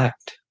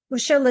neglect? Well,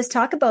 sure. Let's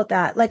talk about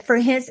that. Like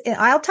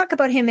I'll talk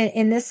about him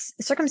in this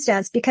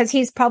circumstance because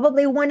he's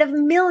probably one of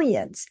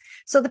millions.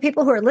 So the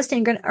people who are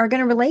listening are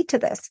going to relate to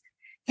this.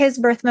 His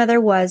birth mother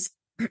was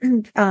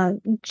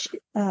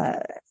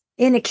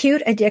in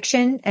acute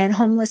addiction and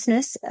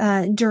homelessness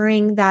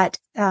during that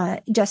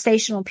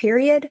gestational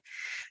period.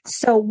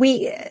 So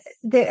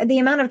the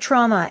amount of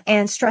trauma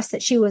and stress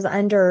that she was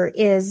under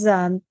is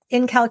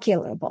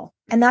incalculable,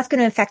 and that's going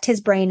to affect his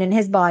brain and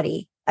his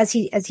body as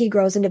he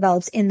grows and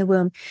develops in the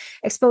womb.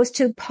 Exposed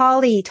to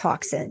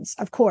polytoxins,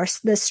 of course,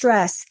 the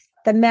stress,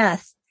 the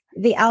meth,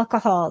 the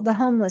alcohol, the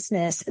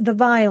homelessness, the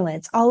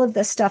violence, all of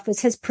this stuff was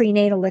his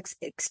prenatal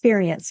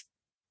experience.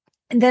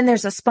 And then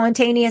there's a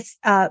spontaneous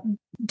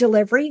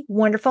delivery.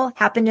 Wonderful.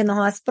 Happened in the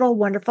hospital.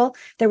 Wonderful.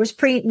 There was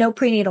no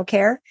prenatal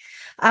care.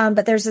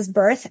 But there's this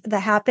birth that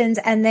happens.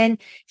 And then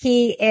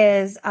he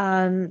is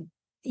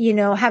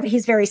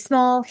he's very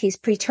small. He's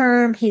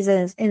preterm. He's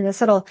in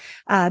this little,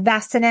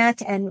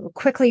 bassinet, and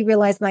quickly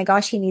realized, my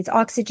gosh, he needs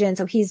oxygen.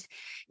 So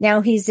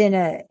now he's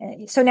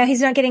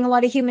not getting a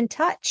lot of human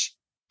touch.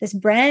 This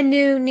brand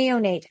new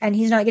neonate, and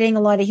he's not getting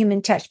a lot of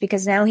human touch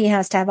because now he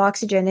has to have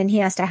oxygen and he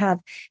has to have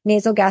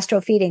nasal gastro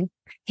feeding.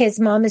 His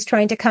mom is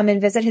trying to come and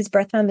visit. His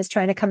birth mom is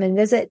trying to come and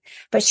visit,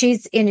 but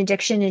she's in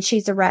addiction and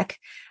she's a wreck.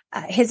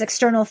 His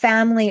external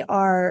family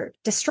are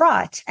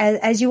distraught,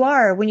 as you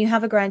are when you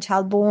have a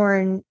grandchild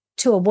born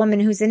to a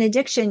woman who's in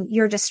addiction.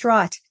 You're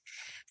distraught.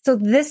 So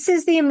this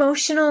is the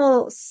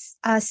emotional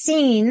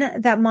scene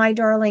that my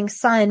darling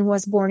son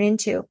was born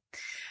into.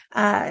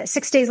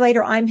 6 days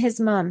later, I'm his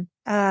mom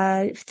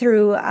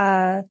through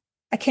a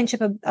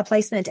kinship a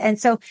placement. And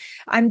so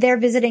I'm there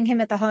visiting him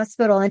at the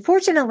hospital. And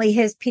fortunately,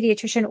 his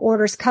pediatrician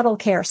orders cuddle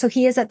care. So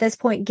he is at this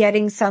point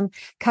getting some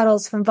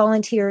cuddles from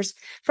volunteers,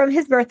 from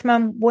his birth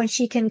mom when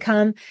she can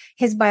come,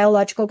 his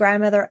biological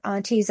grandmother,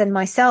 aunties, and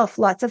myself,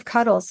 lots of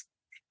cuddles.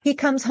 He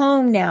comes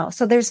home now.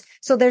 So there's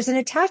an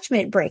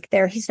attachment break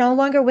there. He's no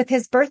longer with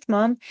his birth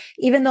mom,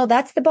 even though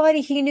that's the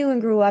body he knew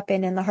and grew up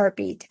in the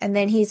heartbeat. And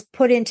then he's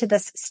put into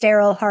this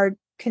sterile, hard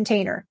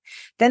container.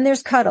 Then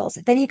there's cuddles.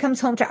 Then he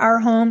comes home to our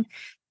home,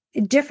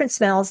 different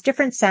smells,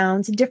 different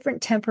sounds,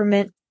 different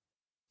temperament.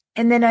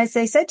 And then, as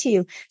I said to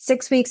you,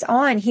 6 weeks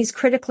on, he's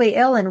critically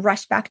ill and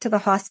rushed back to the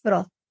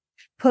hospital,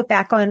 put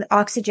back on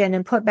oxygen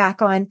and put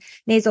back on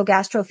nasal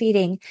gastro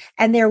feeding.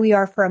 And there we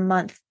are for a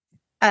month.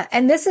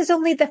 And this is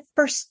only the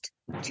first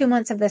 2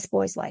 months of this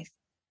boy's life.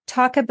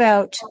 Talk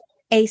about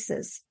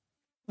ACEs.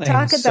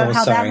 Talk about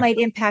how that might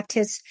impact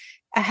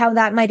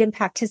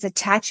his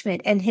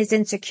attachment and his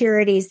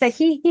insecurities that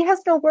he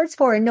has no words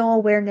for and no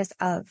awareness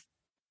of.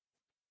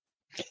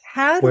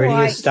 Where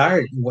do you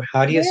start?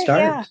 How do you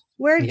start? Yeah.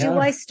 Where do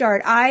I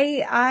start?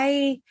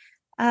 I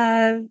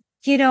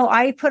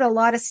put a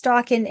lot of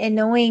stock in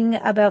knowing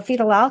about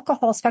fetal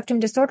alcohol spectrum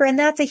disorder, and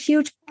that's a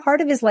huge part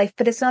of his life,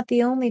 but it's not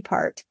the only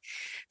part.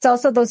 It's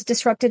also those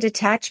disrupted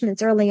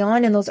attachments early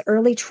on and those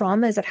early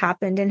traumas that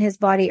happened in his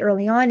body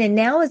early on. And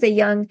now as a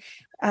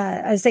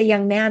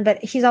young man,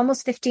 but he's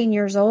almost 15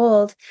 years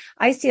old,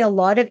 I see a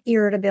lot of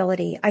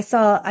irritability. I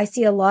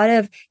see a lot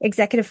of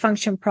executive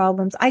function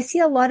problems. I see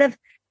a lot of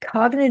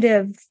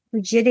cognitive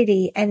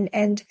rigidity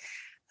and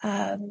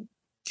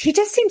he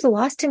just seems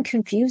lost and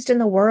confused in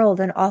the world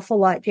an awful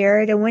lot,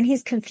 Jared. And when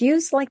he's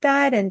confused like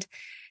that, and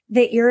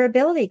the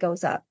irritability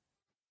goes up.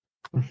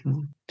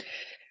 Mm-hmm.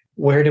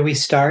 Where do we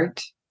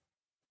start?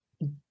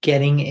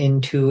 Getting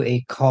into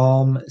a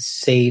calm,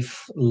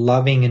 safe,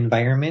 loving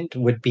environment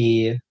would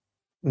be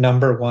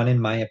number one, in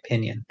my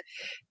opinion.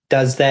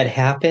 Does that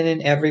happen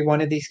in every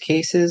one of these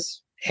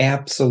cases?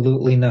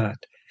 Absolutely not.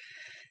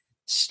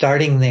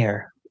 Starting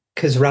there,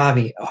 because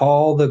Ravi,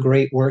 all the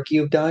great work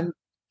you've done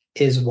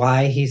is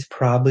why he's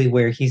probably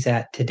where he's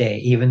at today,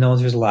 even though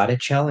there's a lot of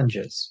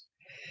challenges.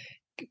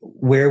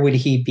 Where would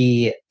he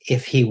be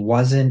if he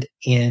wasn't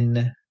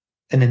in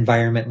an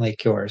environment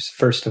like yours,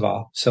 first of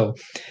all? So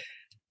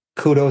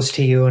kudos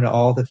to you and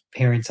all the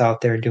parents out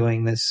there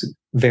doing this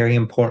very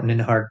important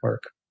and hard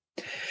work.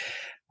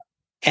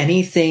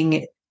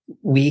 Anything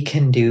we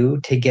can do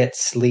to get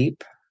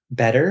sleep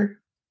better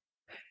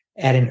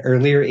at an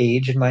earlier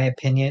age, in my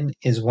opinion,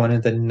 is one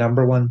of the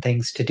number one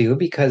things to do,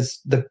 because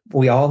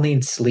we all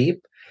need sleep,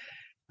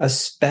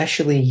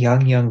 especially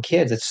young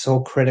kids. It's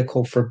so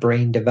critical for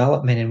brain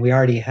development, and we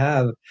already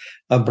have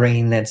a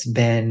brain that's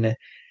been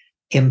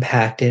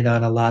impacted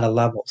on a lot of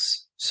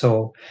levels.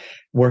 So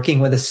working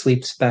with a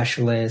sleep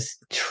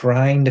specialist,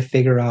 trying to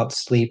figure out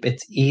sleep,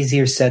 it's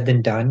easier said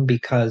than done,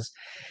 because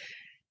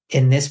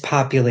in this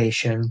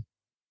population,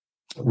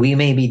 we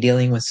may be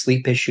dealing with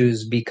sleep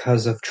issues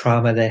because of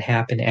trauma that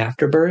happened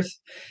after birth,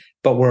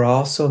 but we're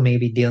also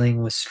maybe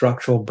dealing with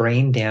structural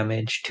brain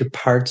damage to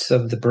parts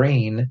of the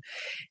brain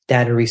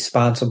that are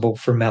responsible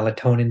for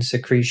melatonin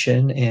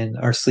secretion and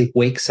our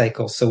sleep-wake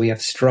cycle. So we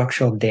have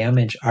structural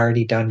damage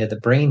already done to the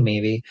brain,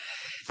 maybe,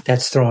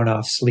 that's throwing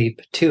off sleep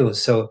too.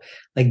 So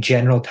like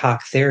general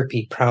talk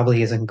therapy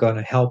probably isn't going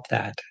to help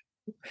that.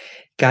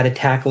 Got to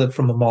tackle it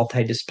from a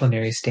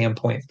multidisciplinary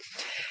standpoint.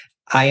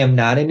 I am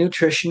not a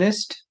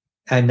nutritionist.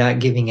 I'm not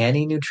giving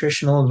any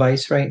nutritional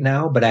advice right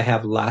now, but I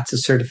have lots of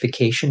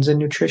certifications in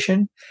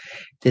nutrition.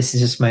 This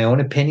is just my own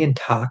opinion.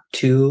 Talk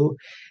to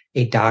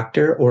a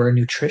doctor or a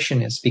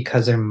nutritionist,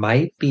 because there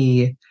might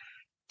be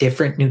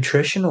different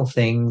nutritional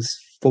things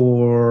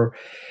for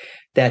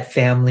that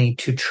family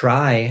to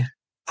try.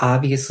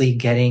 Obviously,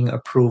 getting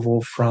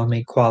approval from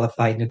a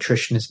qualified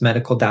nutritionist,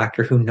 medical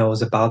doctor who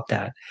knows about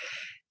that.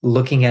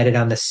 Looking at it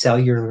on the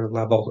cellular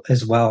level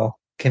as well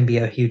can be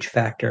a huge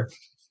factor.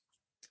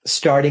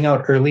 Starting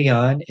out early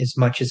on as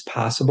much as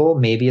possible.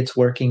 Maybe it's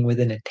working with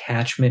an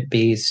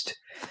attachment-based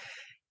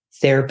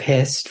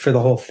therapist for the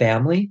whole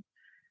family,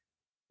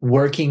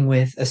 working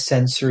with a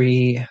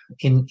sensory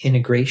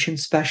integration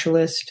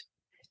specialist,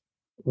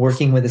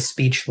 working with a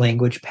speech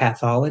language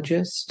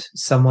pathologist,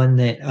 someone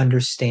that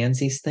understands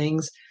these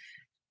things.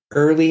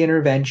 Early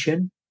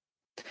intervention,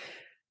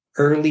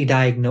 early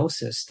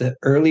diagnosis. The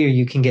earlier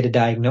you can get a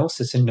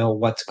diagnosis and know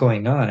what's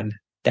going on,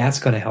 that's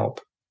going to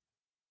help.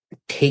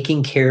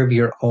 Taking care of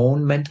your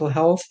own mental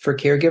health for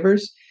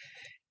caregivers,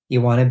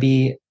 you want to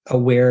be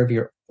aware of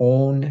your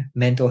own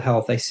mental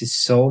health. I see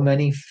so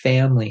many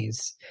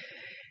families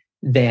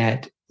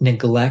that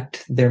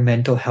neglect their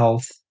mental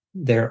health,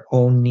 their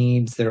own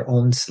needs, their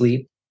own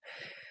sleep,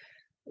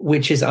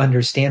 which is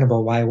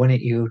understandable. Why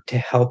wouldn't you, to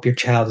help your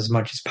child as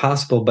much as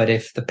possible? But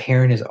if the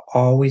parent is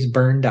always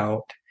burned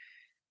out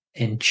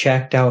and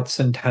checked out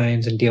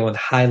sometimes and deal with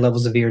high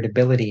levels of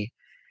irritability,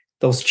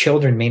 those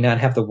children may not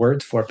have the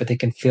words for it, but they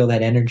can feel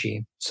that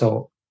energy.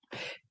 So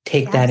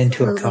take that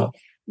into account.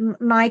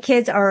 My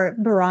kids are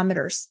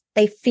barometers.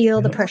 They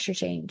feel the pressure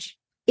change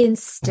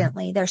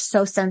instantly. They're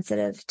so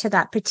sensitive to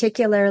that,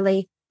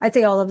 particularly, I'd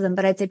say all of them,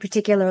 but I'd say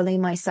particularly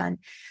my son.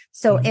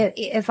 So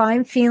if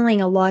I'm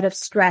feeling a lot of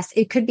stress,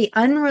 it could be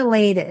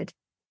unrelated,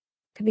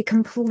 could be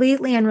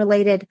completely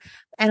unrelated.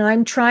 And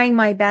I'm trying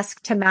my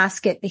best to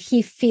mask it, but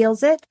he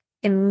feels it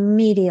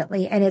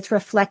immediately, and it's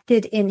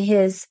reflected in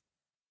his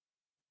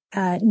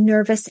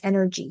nervous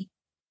energy.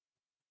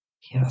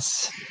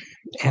 Yes,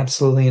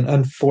 absolutely. And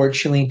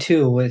unfortunately,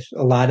 too, with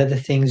a lot of the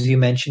things you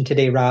mentioned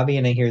today, Robbie,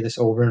 and I hear this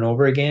over and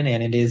over again,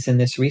 and it is in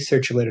this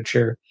research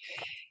literature,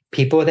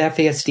 people with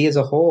FASD as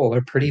a whole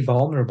are pretty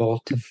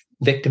vulnerable to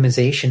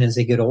victimization as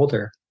they get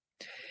older.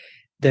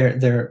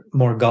 They're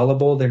more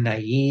gullible, they're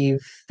naive,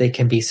 they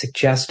can be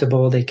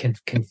suggestible, they can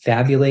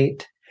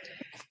confabulate.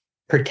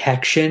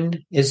 Protection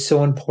is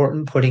so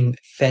important, putting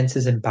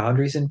fences and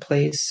boundaries in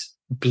place,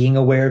 being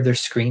aware of their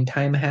screen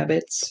time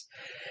habits,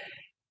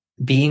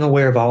 being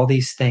aware of all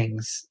these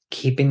things,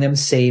 keeping them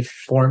safe,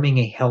 forming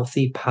a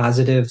healthy,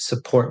 positive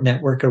support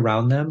network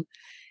around them,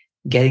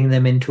 getting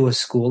them into a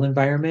school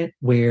environment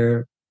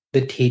where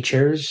the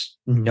teachers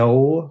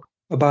know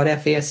about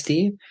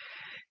FASD.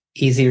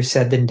 Easier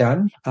said than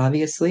done,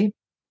 obviously.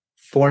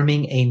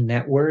 Forming a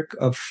network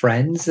of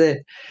friends that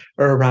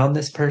are around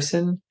this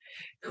person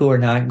who are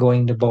not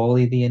going to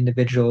bully the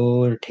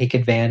individual or take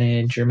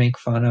advantage or make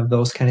fun of,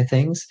 those kind of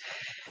things.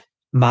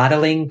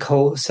 Modeling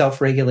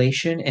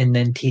self-regulation and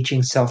then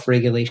teaching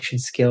self-regulation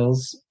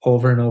skills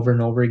over and over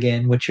and over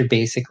again, which are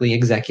basically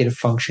executive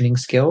functioning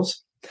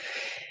skills.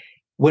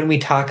 When we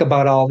talk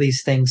about all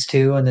these things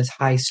too, and this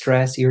high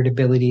stress,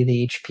 irritability,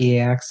 the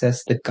HPA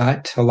axis, the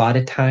gut, a lot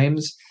of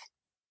times,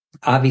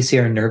 obviously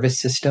our nervous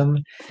system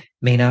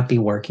may not be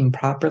working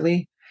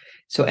properly.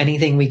 So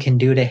anything we can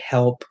do to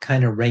help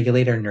kind of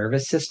regulate our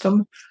nervous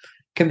system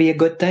can be a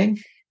good thing.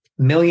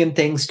 Million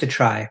things to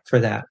try for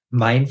that.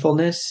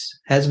 Mindfulness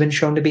has been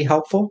shown to be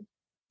helpful.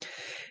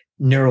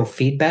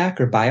 Neurofeedback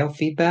or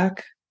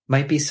biofeedback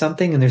might be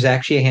something. And there's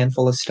actually a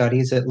handful of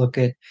studies that look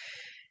at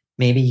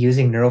maybe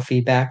using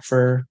neurofeedback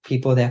for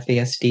people with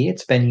FASD.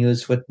 It's been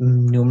used with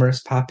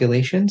numerous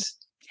populations.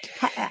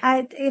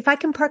 If I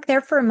can park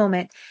there for a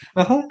moment,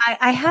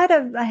 I had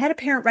a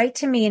parent write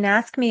to me and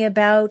ask me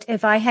about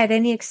if I had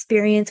any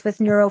experience with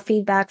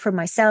neurofeedback for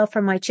myself,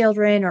 for my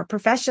children, or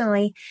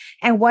professionally,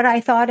 and what I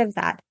thought of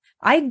that.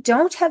 I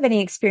don't have any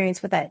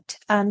experience with it,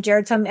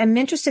 Jared. So I'm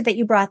interested that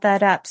you brought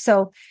that up.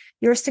 So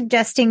you're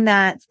suggesting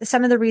that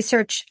some of the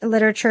research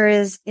literature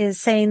is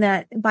saying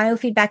that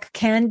biofeedback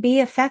can be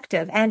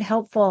effective and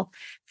helpful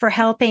for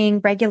helping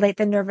regulate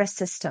the nervous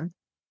system.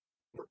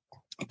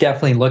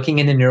 Definitely looking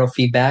into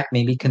neurofeedback,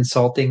 maybe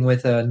consulting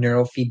with a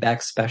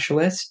neurofeedback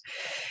specialist.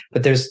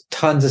 But there's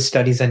tons of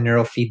studies on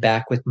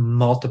neurofeedback with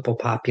multiple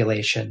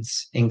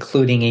populations,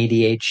 including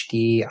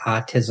ADHD,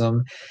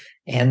 autism,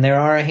 and there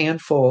are a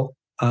handful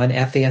on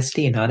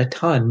FASD, not a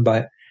ton,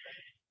 but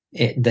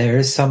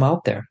there's some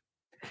out there.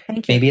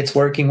 Thank you. Maybe it's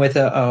working with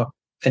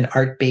an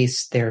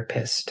art-based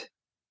therapist.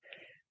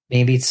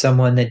 Maybe it's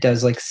someone that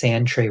does like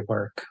sand tray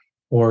work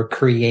or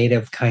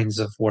creative kinds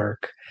of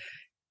work.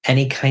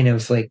 Any kind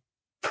of like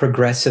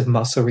progressive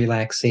muscle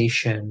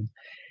relaxation,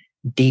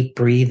 deep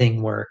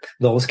breathing work,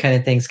 those kind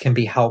of things can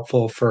be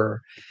helpful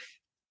for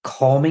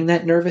calming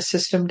that nervous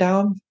system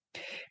down.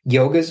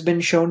 Yoga's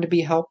been shown to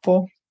be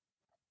helpful.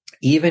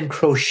 Even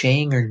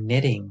crocheting or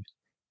knitting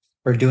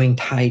or doing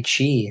Tai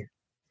Chi,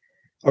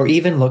 or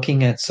even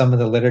looking at some of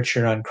the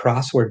literature on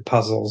crossword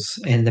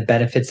puzzles and the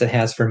benefits it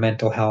has for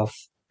mental health.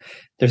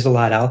 There's a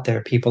lot out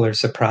there. People are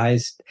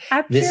surprised.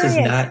 I'm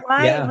curious.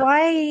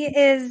 Why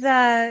is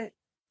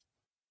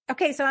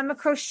okay, so I'm a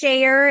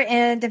crocheter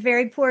and a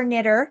very poor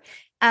knitter.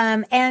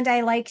 And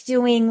I like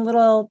doing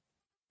little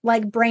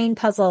like brain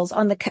puzzles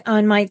on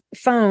my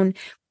phone.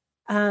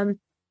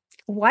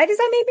 Why does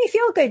that make me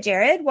feel good,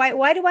 Jared?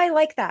 Why do I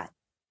like that?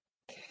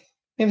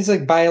 Maybe it's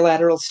like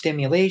bilateral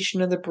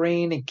stimulation of the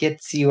brain. It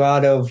gets you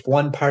out of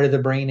one part of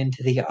the brain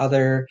into the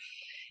other.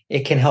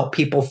 It can help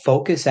people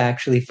focus,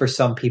 actually, for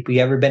some people.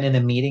 You ever been in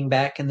a meeting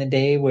back in the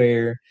day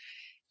where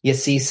you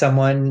see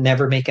someone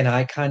never making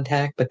eye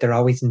contact, but they're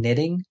always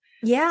knitting?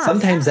 Yeah.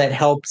 Sometimes that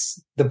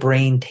helps the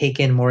brain take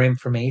in more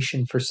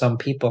information for some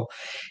people.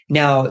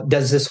 Now,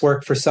 does this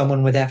work for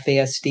someone with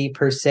FASD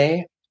per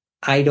se?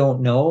 I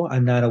don't know.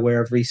 I'm not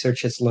aware of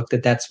research that's looked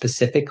at that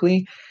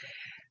specifically.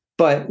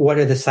 But what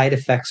are the side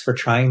effects for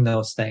trying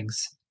those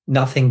things?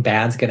 nothing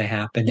bad's going to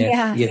happen if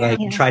Yeah, you like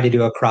yeah. try to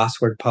do a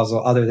crossword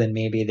puzzle, other than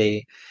maybe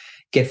they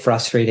get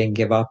frustrated and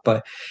give up.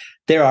 But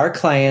there are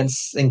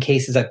clients and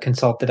cases I've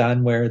consulted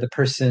on where the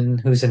person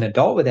who's an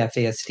adult with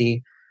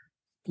FASD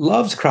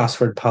loves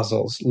crossword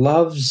puzzles,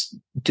 loves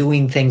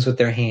doing things with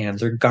their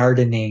hands or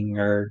gardening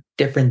or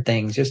different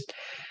things, just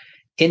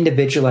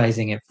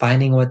individualizing it,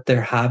 finding what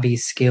their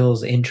hobbies,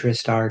 skills,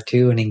 interests are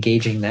too, and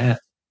engaging that.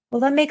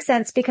 Well, that makes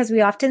sense because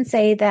we often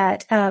say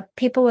that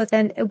people with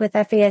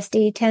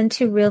FASD tend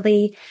to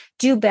really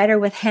do better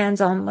with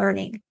hands-on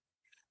learning.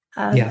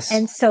 Yes.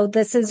 And so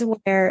this is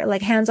where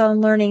like hands-on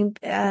learning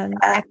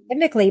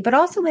academically, but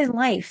also in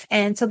life.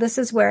 And so this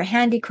is where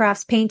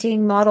handicrafts,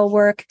 painting, model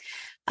work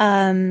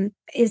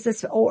is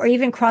this, or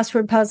even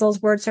crossword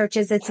puzzles, word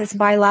searches. It's this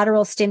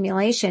bilateral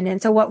stimulation.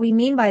 And so what we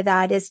mean by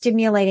that is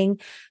stimulating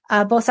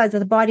both sides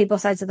of the body,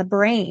 both sides of the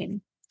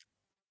brain.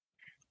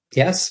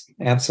 Yes,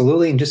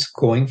 absolutely. And just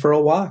going for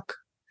a walk.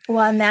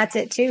 Well, and that's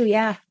it too.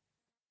 Yeah.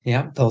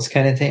 Yeah, those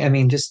kind of things. I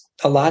mean, just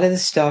a lot of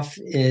this stuff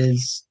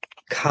is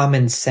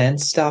common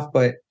sense stuff,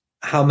 but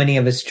how many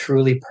of us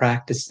truly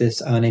practice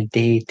this on a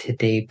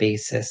day-to-day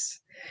basis?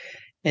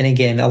 And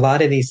again, a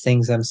lot of these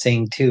things I'm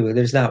saying too,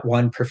 there's not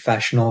one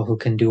professional who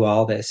can do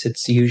all this.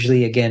 It's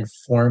usually, again,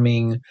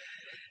 forming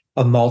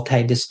a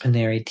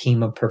multidisciplinary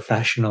team of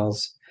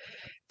professionals.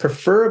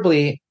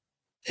 Preferably,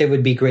 it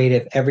would be great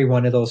if every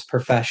one of those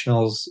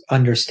professionals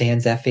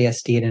understands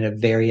FASD at a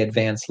very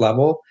advanced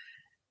level.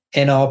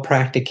 In all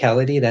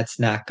practicality, that's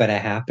not going to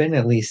happen.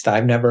 At least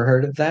I've never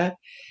heard of that.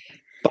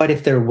 But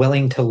if they're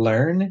willing to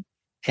learn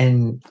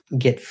and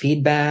get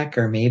feedback,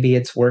 or maybe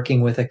it's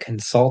working with a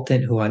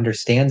consultant who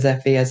understands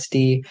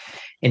FASD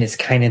and is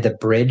kind of the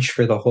bridge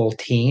for the whole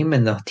team,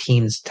 and the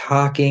team's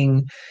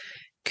talking,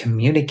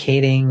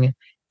 communicating,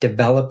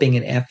 developing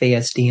an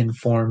FASD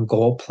informed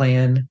goal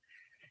plan,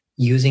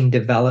 using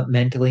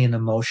developmentally and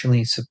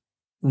emotionally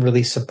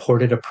really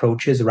supported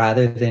approaches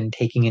rather than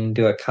taking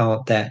into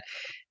account that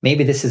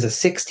maybe this is a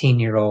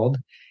 16-year-old,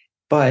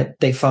 but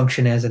they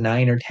function as a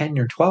 9 or 10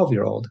 or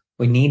 12-year-old.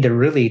 We need to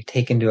really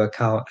take into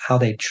account how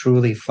they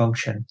truly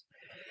function.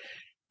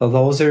 Well,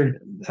 those are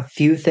a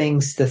few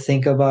things to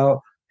think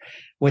about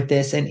with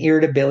this. And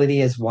irritability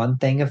is one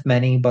thing of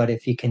many, but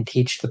if you can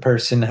teach the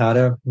person how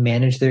to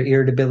manage their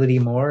irritability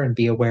more and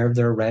be aware of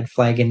their red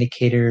flag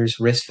indicators,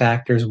 risk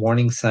factors,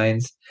 warning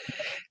signs,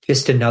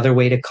 just another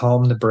way to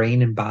calm the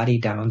brain and body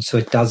down so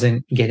it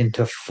doesn't get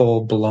into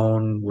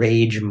full-blown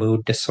rage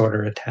mood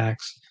disorder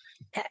attacks.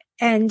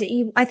 And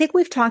I think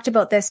we've talked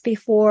about this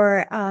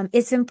before.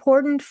 It's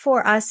important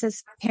for us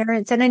as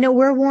parents, and I know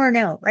we're worn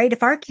out, right?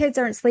 If our kids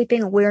aren't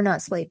sleeping, we're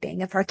not sleeping.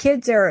 If our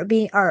kids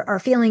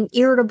are feeling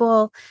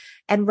irritable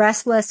and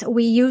restless,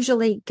 we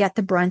usually get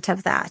the brunt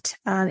of that.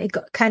 It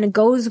kind of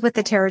goes with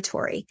the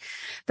territory.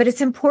 But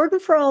it's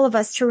important for all of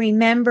us to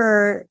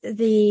remember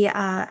the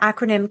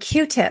acronym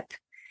QTIP.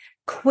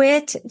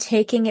 Quit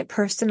taking it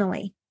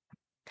personally.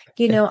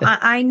 You know,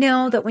 I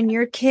know that when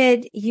your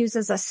kid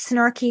uses a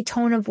snarky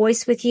tone of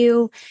voice with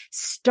you,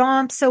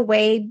 stomps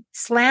away,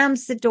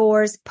 slams the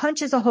doors,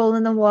 punches a hole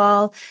in the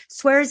wall,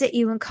 swears at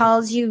you and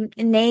calls you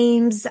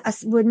names,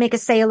 would make a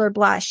sailor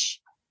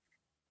blush.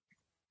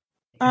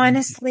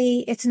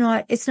 Honestly, it's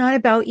not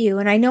about you.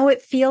 And I know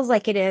it feels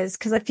like it is,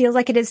 because it feels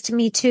like it is to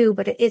me too,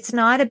 but it's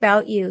not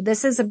about you.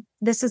 This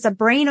is a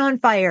brain on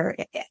fire.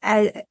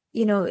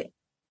 You know,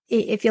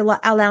 if you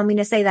allow me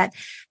to say that,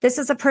 this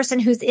is a person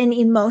who's in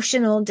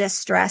emotional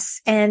distress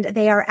and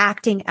they are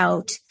acting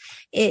out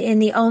in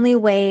the only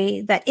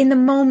way that in the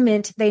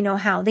moment they know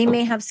how. They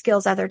may have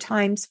skills other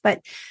times,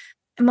 but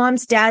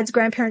moms, dads,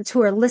 grandparents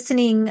who are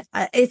listening,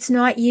 it's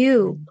not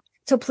you.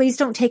 So please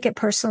don't take it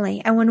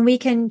personally. And when we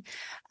can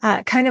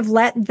kind of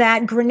let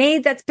that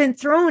grenade that's been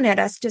thrown at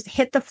us just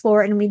hit the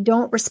floor and we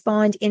don't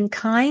respond in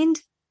kind,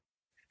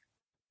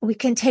 we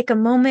can take a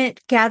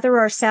moment, gather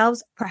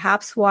ourselves,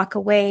 perhaps walk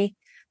away,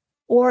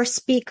 or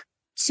speak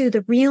to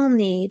the real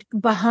need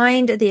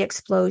behind the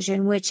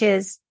explosion, which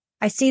is,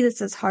 I see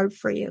this as hard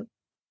for you.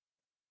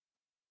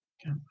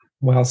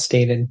 Well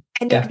stated.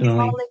 And Definitely.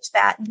 acknowledge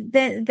that,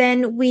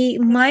 then we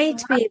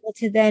might be able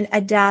to then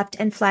adapt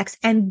and flex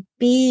and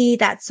be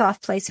that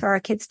soft place for our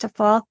kids to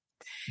fall.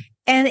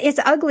 And it's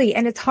ugly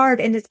and it's hard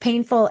and it's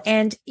painful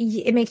and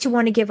it makes you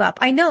want to give up.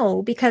 I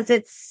know, because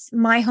it's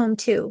my home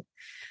too.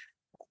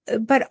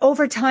 But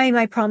over time,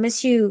 I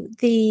promise you,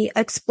 the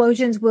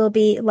explosions will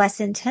be less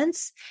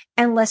intense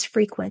and less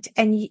frequent.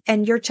 And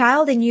your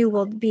child and you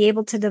will be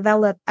able to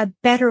develop a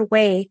better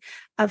way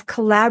of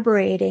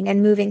collaborating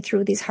and moving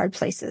through these hard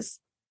places.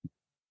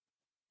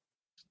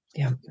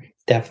 Yeah,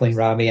 definitely,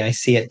 Robbie. I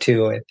see it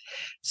too.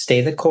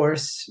 Stay the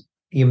course.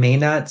 You may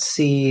not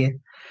see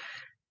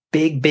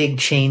big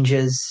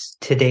changes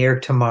today or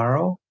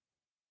tomorrow,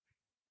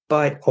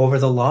 but over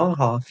the long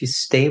haul, if you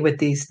stay with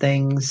these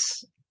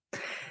things,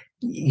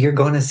 you're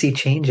going to see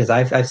changes.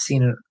 I've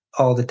seen it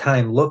all the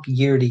time. Look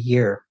year to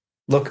year.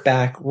 Look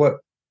back. What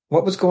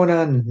was going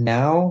on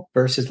now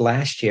versus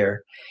last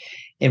year?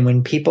 And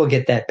when people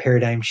get that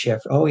paradigm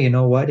shift, oh, you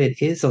know what?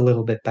 It is a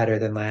little bit better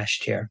than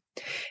last year.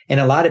 And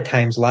a lot of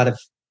times, a lot of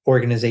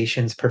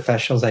organizations,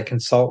 professionals I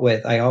consult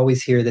with, I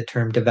always hear the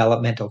term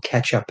developmental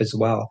catch up as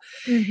well.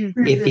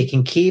 Mm-hmm. If you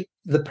can keep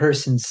the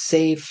person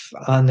safe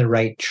on the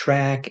right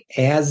track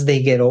as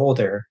they get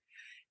older,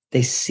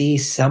 they see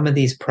some of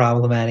these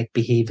problematic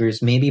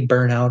behaviors, maybe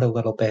burn out a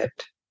little bit.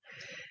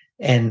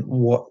 And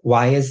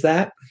why is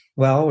that?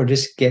 Well, we're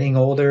just getting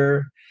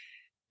older,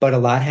 but a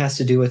lot has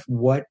to do with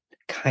what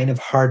kind of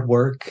hard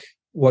work,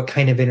 what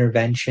kind of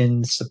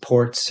intervention,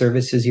 support,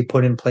 services you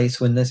put in place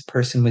when this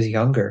person was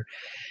younger.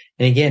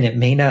 And again, it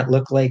may not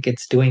look like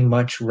it's doing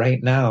much right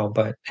now,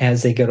 but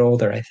as they get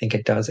older, I think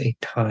it does a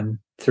ton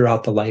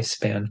throughout the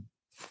lifespan.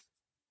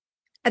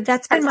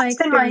 That's been my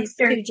experience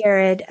too,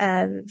 Jared,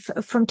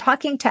 from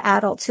talking to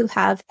adults who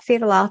have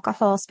fatal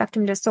alcohol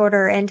spectrum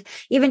disorder. And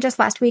even just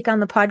last week on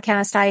the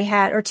podcast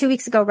or 2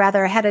 weeks ago,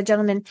 rather, I had a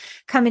gentleman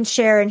come and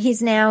share, and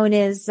he's now in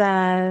his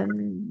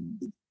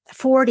 40s.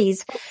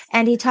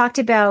 And he talked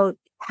about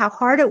how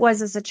hard it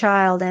was as a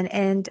child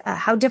and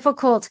how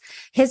difficult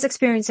his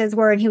experiences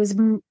were. And he was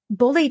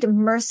bullied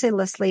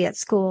mercilessly at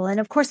school. And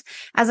of course,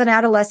 as an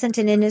adolescent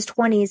and in his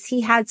 20s,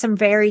 he had some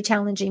very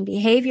challenging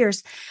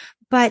behaviors.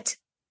 But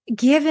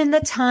given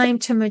the time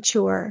to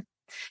mature,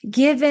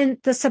 given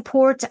the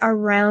support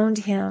around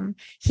him,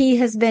 he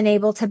has been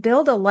able to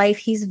build a life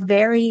he's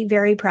very,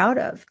 very proud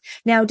of.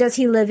 Now, does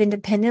he live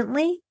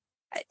independently?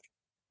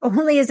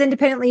 Only as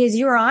independently as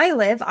you or I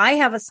live. I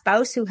have a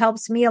spouse who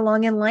helps me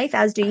along in life,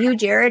 as do you,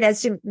 Jared,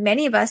 as do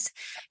many of us.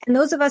 And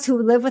those of us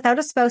who live without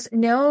a spouse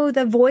know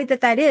the void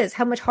that is,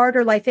 how much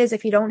harder life is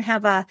if you don't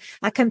have a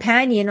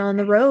companion on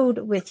the road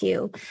with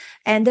you.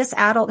 And this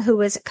adult who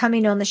was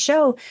coming on the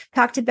show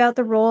talked about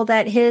the role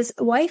that his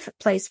wife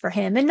plays for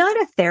him, and not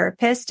a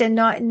therapist, and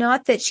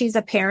not that she's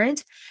a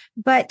parent,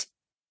 but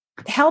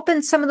help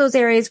in some of those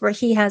areas where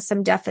he has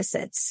some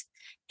deficits.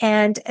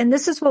 And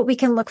this is what we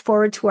can look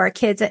forward to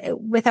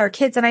with our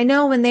kids. And I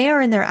know when they are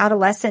in their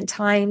adolescent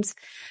times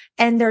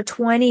and their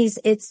 20s,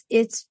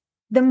 it's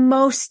the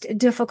most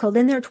difficult.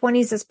 In their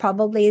 20s is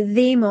probably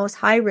the most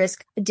high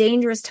risk,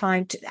 dangerous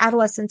time to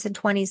adolescents and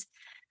 20s.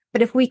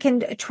 But if we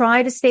can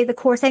try to stay the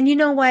course, and you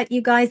know what,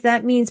 you guys,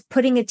 that means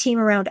putting a team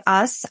around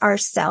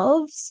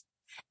ourselves,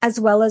 as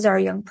well as our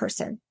young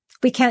person.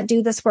 We can't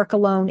do this work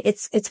alone.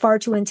 It's far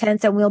too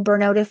intense, and we'll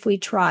burn out if we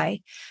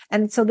try.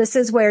 And so this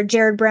is where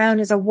Jared Brown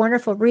is a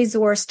wonderful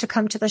resource to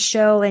come to the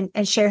show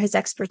and share his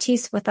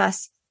expertise with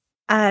us.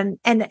 And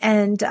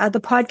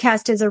the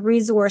podcast is a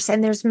resource,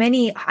 and there's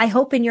many, I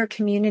hope, in your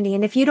community.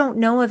 And if you don't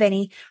know of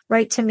any,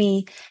 write to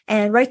me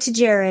and write to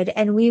Jared,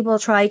 and we will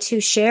try to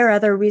share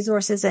other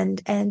resources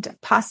and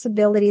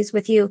possibilities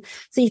with you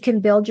so you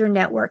can build your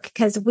network,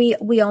 because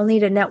we all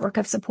need a network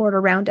of support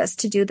around us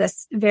to do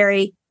this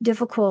very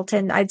difficult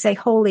and I'd say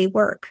holy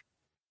work.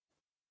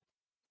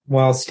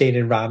 Well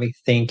stated, Robbie.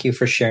 Thank you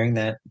for sharing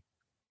that.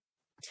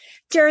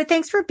 Jared,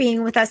 thanks for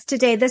being with us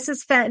today. This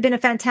has been a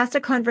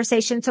fantastic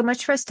conversation. So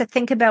much for us to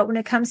think about when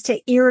it comes to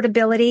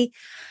irritability.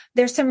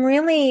 There's some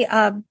really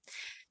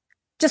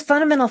just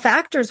fundamental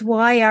factors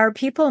why our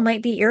people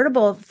might be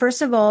irritable.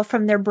 First of all,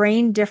 from their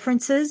brain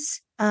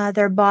differences,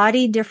 their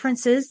body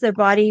differences, their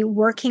body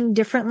working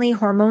differently,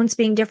 hormones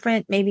being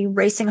different, maybe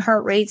racing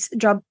heart rates,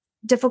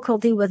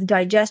 difficulty with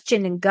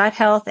digestion and gut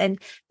health, and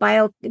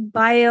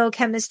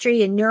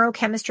biochemistry and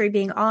neurochemistry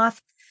being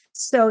off.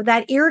 So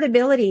that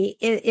irritability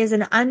is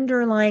an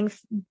underlying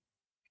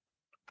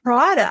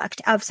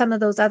product of some of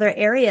those other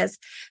areas.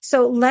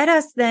 So let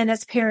us then,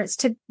 as parents,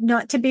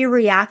 not to be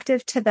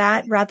reactive to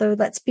that. Rather,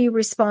 let's be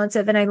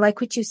responsive. And I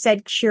like what you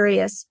said,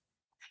 curious.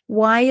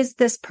 Why is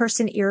this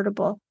person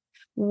irritable?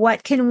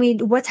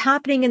 What's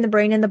happening in the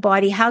brain and the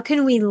body? How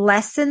can we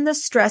lessen the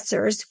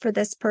stressors for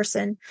this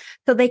person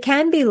so they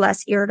can be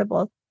less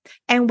irritable?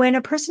 And when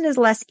a person is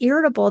less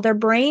irritable, their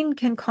brain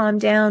can calm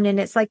down, and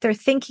it's like their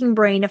thinking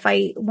brain. If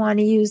I want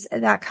to use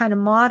that kind of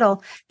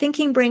model,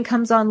 thinking brain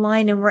comes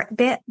online, and we're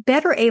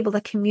better able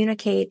to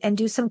communicate and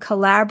do some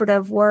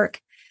collaborative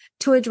work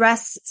to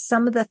address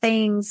some of the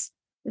things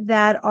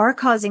that are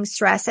causing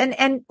stress.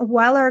 And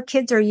while our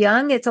kids are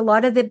young, it's a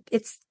lot of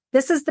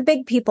this is the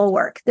big people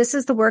work. This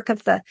is the work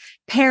of the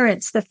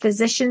parents, the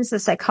physicians, the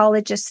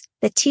psychologists,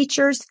 the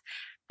teachers,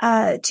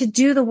 to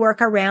do the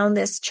work around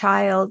this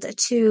child,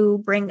 to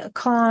bring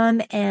calm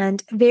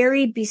and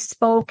very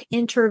bespoke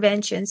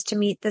interventions to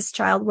meet this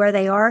child where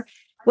they are.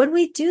 When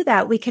we do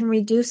that, we can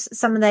reduce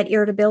some of that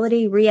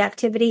irritability,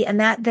 reactivity,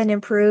 and that then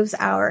improves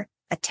our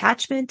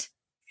attachment.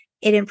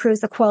 It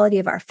improves the quality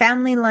of our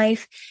family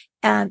life,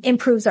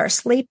 improves our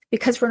sleep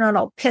because we're not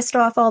all pissed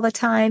off all the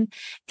time.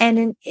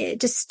 And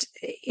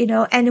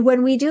and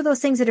when we do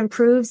those things, it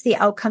improves the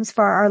outcomes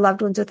for our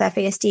loved ones with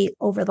FASD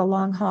over the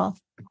long haul.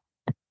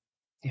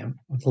 Yeah,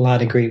 with a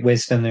lot of great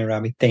wisdom there,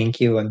 Robbie.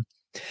 Thank you. And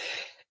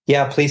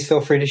yeah, please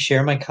feel free to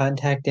share my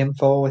contact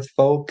info with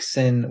folks.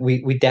 And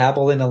we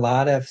dabble in a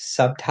lot of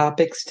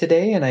subtopics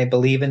today. And I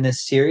believe in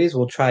this series,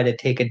 we'll try to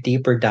take a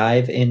deeper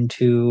dive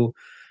into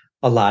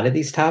a lot of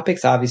these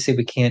topics. Obviously,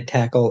 we can't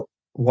tackle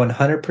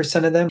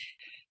 100% of them.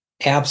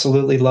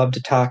 Absolutely love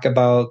to talk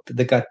about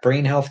the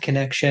gut-brain health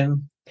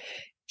connection.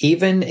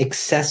 even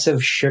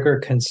excessive sugar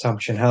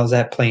consumption. How does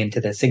that play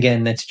into this?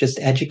 Again, that's just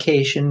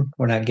education.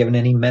 We're not giving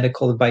any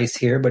medical advice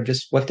here, but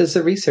just what does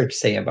the research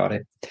say about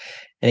it?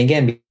 And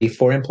again,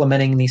 before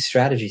implementing these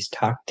strategies,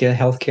 talk to a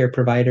healthcare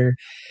provider,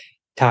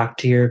 talk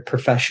to your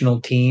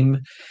professional team,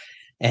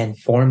 and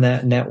form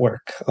that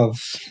network of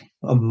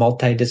a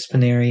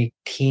multidisciplinary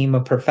team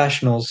of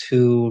professionals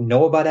who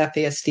know about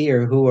FASD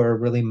or who are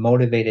really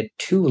motivated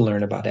to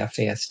learn about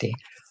FASD.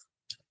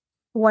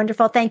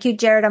 Wonderful. Thank you,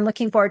 Jared. I'm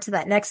looking forward to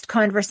that next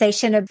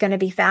conversation. It's going to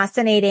be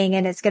fascinating,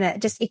 and it's going to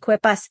just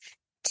equip us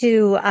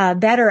to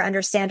better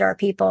understand our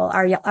people,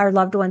 our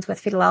loved ones with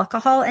fetal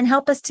alcohol, and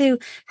help us to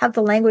have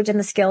the language and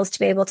the skills to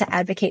be able to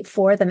advocate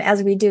for them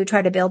as we do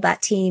try to build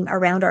that team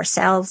around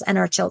ourselves and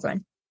our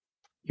children.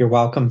 You're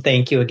welcome.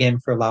 Thank you again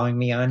for allowing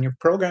me on your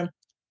program.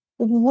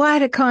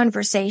 What a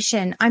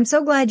conversation. I'm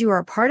so glad you were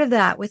a part of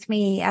that with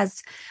me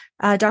as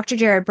Dr.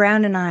 Jared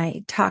Brown and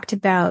I talked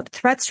about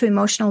threats to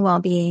emotional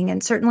well-being.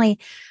 And certainly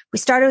we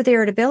started with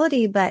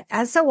irritability, but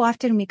as so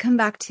often we come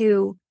back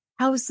to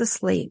how's the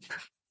sleep?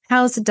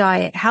 How's the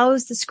diet?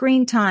 How's the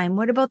screen time?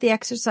 What about the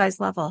exercise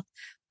level?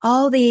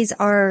 All these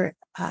are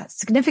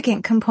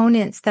significant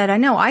components that I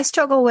know I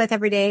struggle with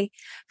every day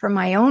for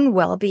my own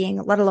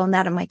well-being, let alone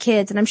that of my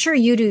kids. And I'm sure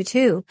you do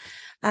too.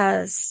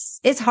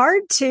 It's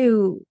hard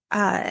to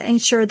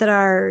ensure that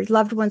our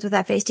loved ones with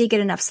FASD get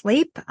enough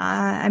sleep.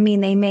 I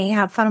mean, they may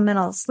have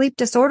fundamental sleep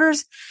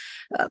disorders,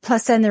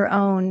 plus then their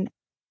own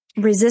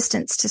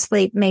resistance to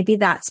sleep. Maybe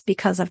that's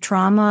because of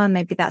trauma.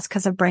 Maybe that's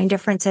because of brain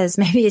differences.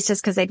 Maybe it's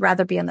just because they'd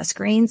rather be on the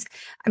screens.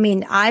 I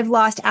mean, I've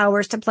lost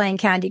hours to playing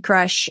Candy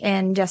Crush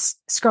and just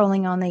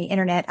scrolling on the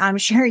internet. I'm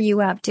sure you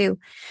have too.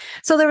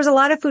 So there was a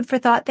lot of food for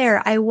thought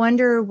there. I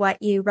wonder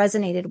what you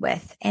resonated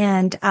with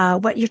and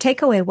what your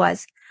takeaway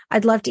was.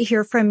 I'd love to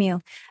hear from you.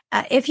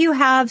 If you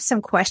have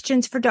some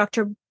questions for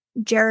Dr.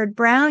 Jared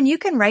Brown, you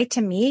can write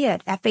to me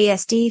at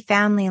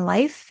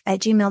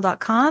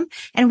fasdfamilylife@gmail.com,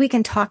 and we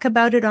can talk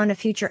about it on a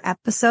future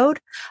episode.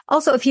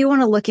 Also, if you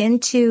want to look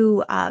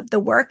into the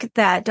work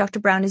that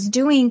Dr. Brown is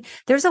doing,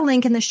 there's a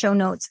link in the show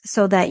notes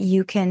so that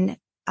you can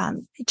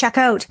check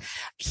out.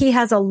 He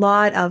has a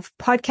lot of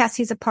podcasts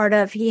he's a part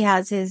of. He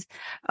has his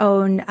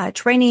own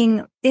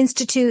training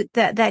institute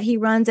that he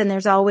runs, and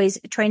there's always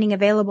training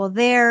available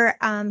there.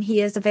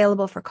 He is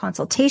available for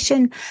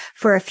consultation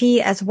for a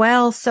fee as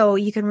well. So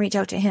you can reach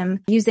out to him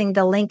using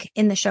the link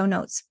in the show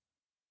notes.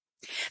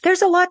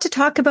 There's a lot to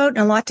talk about and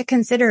a lot to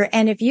consider.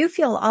 And if you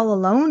feel all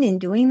alone in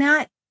doing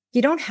that,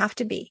 you don't have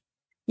to be.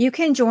 You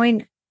can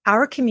join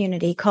our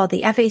community called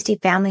the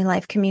FASD Family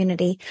Life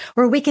Community,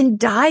 where we can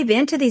dive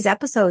into these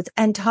episodes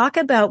and talk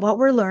about what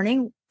we're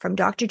learning from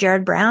Dr.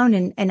 Jared Brown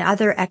and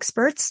other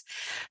experts.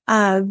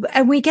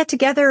 And we get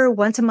together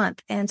once a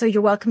month. And so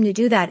you're welcome to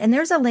do that. And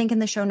there's a link in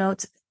the show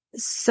notes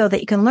so that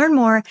you can learn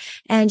more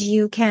and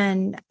you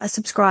can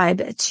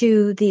subscribe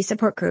to the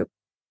support group.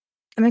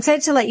 I'm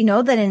excited to let you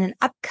know that in an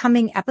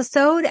upcoming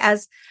episode,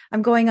 as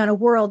I'm going on a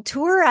world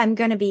tour, I'm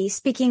going to be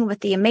speaking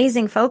with the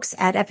amazing folks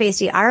at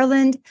FASD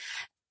Ireland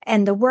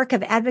and the work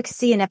of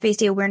advocacy and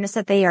FASD awareness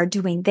that they are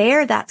doing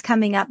there. That's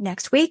coming up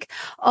next week.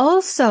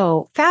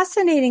 Also,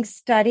 fascinating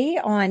study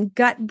on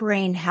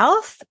gut-brain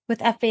health with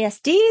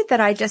FASD that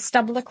I just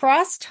stumbled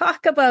across.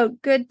 Talk about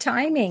good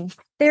timing.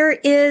 There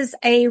is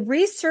a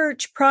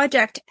research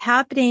project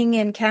happening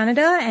in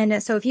Canada.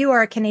 And so if you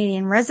are a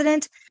Canadian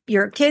resident,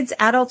 your kids,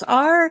 adults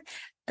are,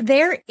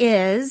 there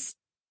is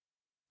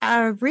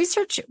a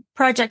research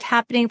project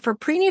happening for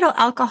prenatal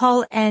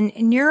alcohol and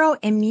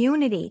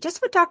neuroimmunity.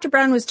 Just what Dr.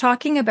 Brown was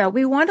talking about.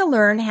 We want to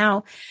learn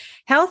how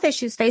health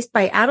issues faced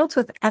by adults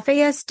with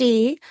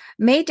FASD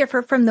may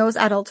differ from those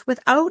adults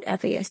without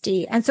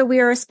FASD. And so we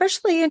are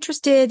especially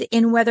interested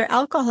in whether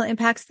alcohol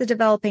impacts the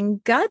developing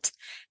gut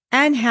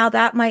and how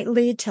that might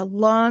lead to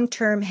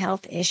long-term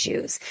health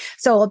issues.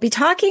 So I'll be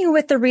talking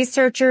with the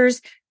researchers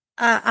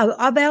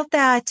about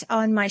that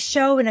on my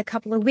show in a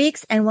couple of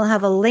weeks, and we'll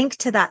have a link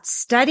to that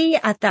study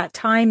at that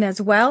time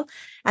as well.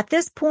 At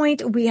this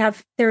point,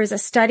 there is a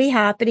study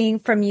happening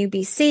from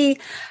UBC,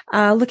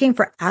 looking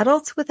for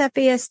adults with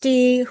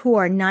FASD who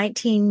are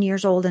 19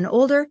 years old and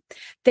older.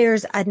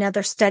 There's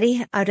another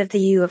study out of the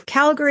U of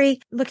Calgary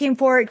looking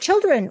for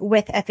children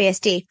with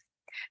FASD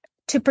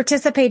to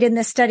participate in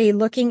this study,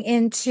 looking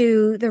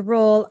into the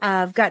role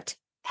of gut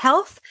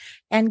health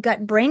and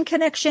gut-brain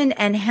connection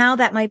and how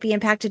that might be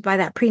impacted by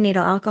that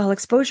prenatal alcohol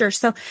exposure.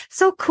 So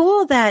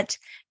cool that,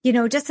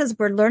 just as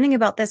we're learning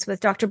about this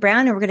with Dr.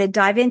 Brown, and we're going to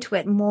dive into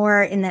it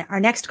more in our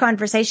next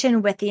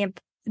conversation with the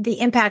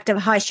impact of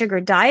high sugar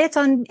diets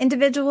on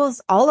individuals,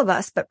 all of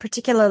us, but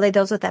particularly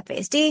those with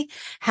FASD,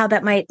 how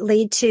that might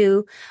lead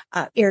to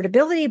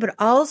irritability, but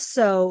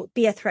also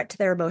be a threat to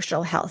their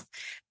emotional health.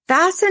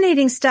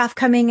 Fascinating stuff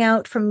coming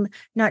out from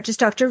not just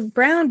Dr.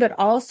 Brown, but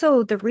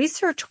also the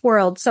research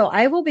world. So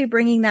I will be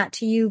bringing that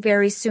to you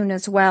very soon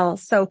as well.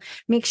 So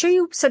make sure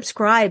you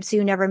subscribe so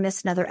you never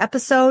miss another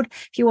episode.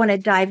 If you want to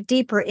dive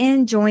deeper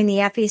in, join the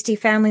FASD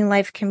Family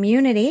Life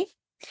community.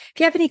 If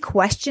you have any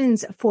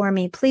questions for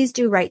me, please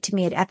do write to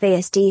me at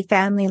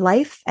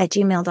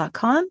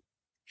fasdfamilylife@gmail.com.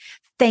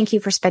 Thank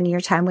you for spending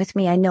your time with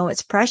me. I know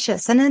it's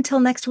precious. And until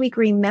next week,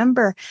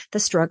 remember,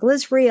 the struggle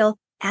is real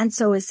and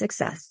so is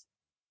success.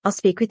 I'll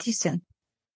speak with you soon.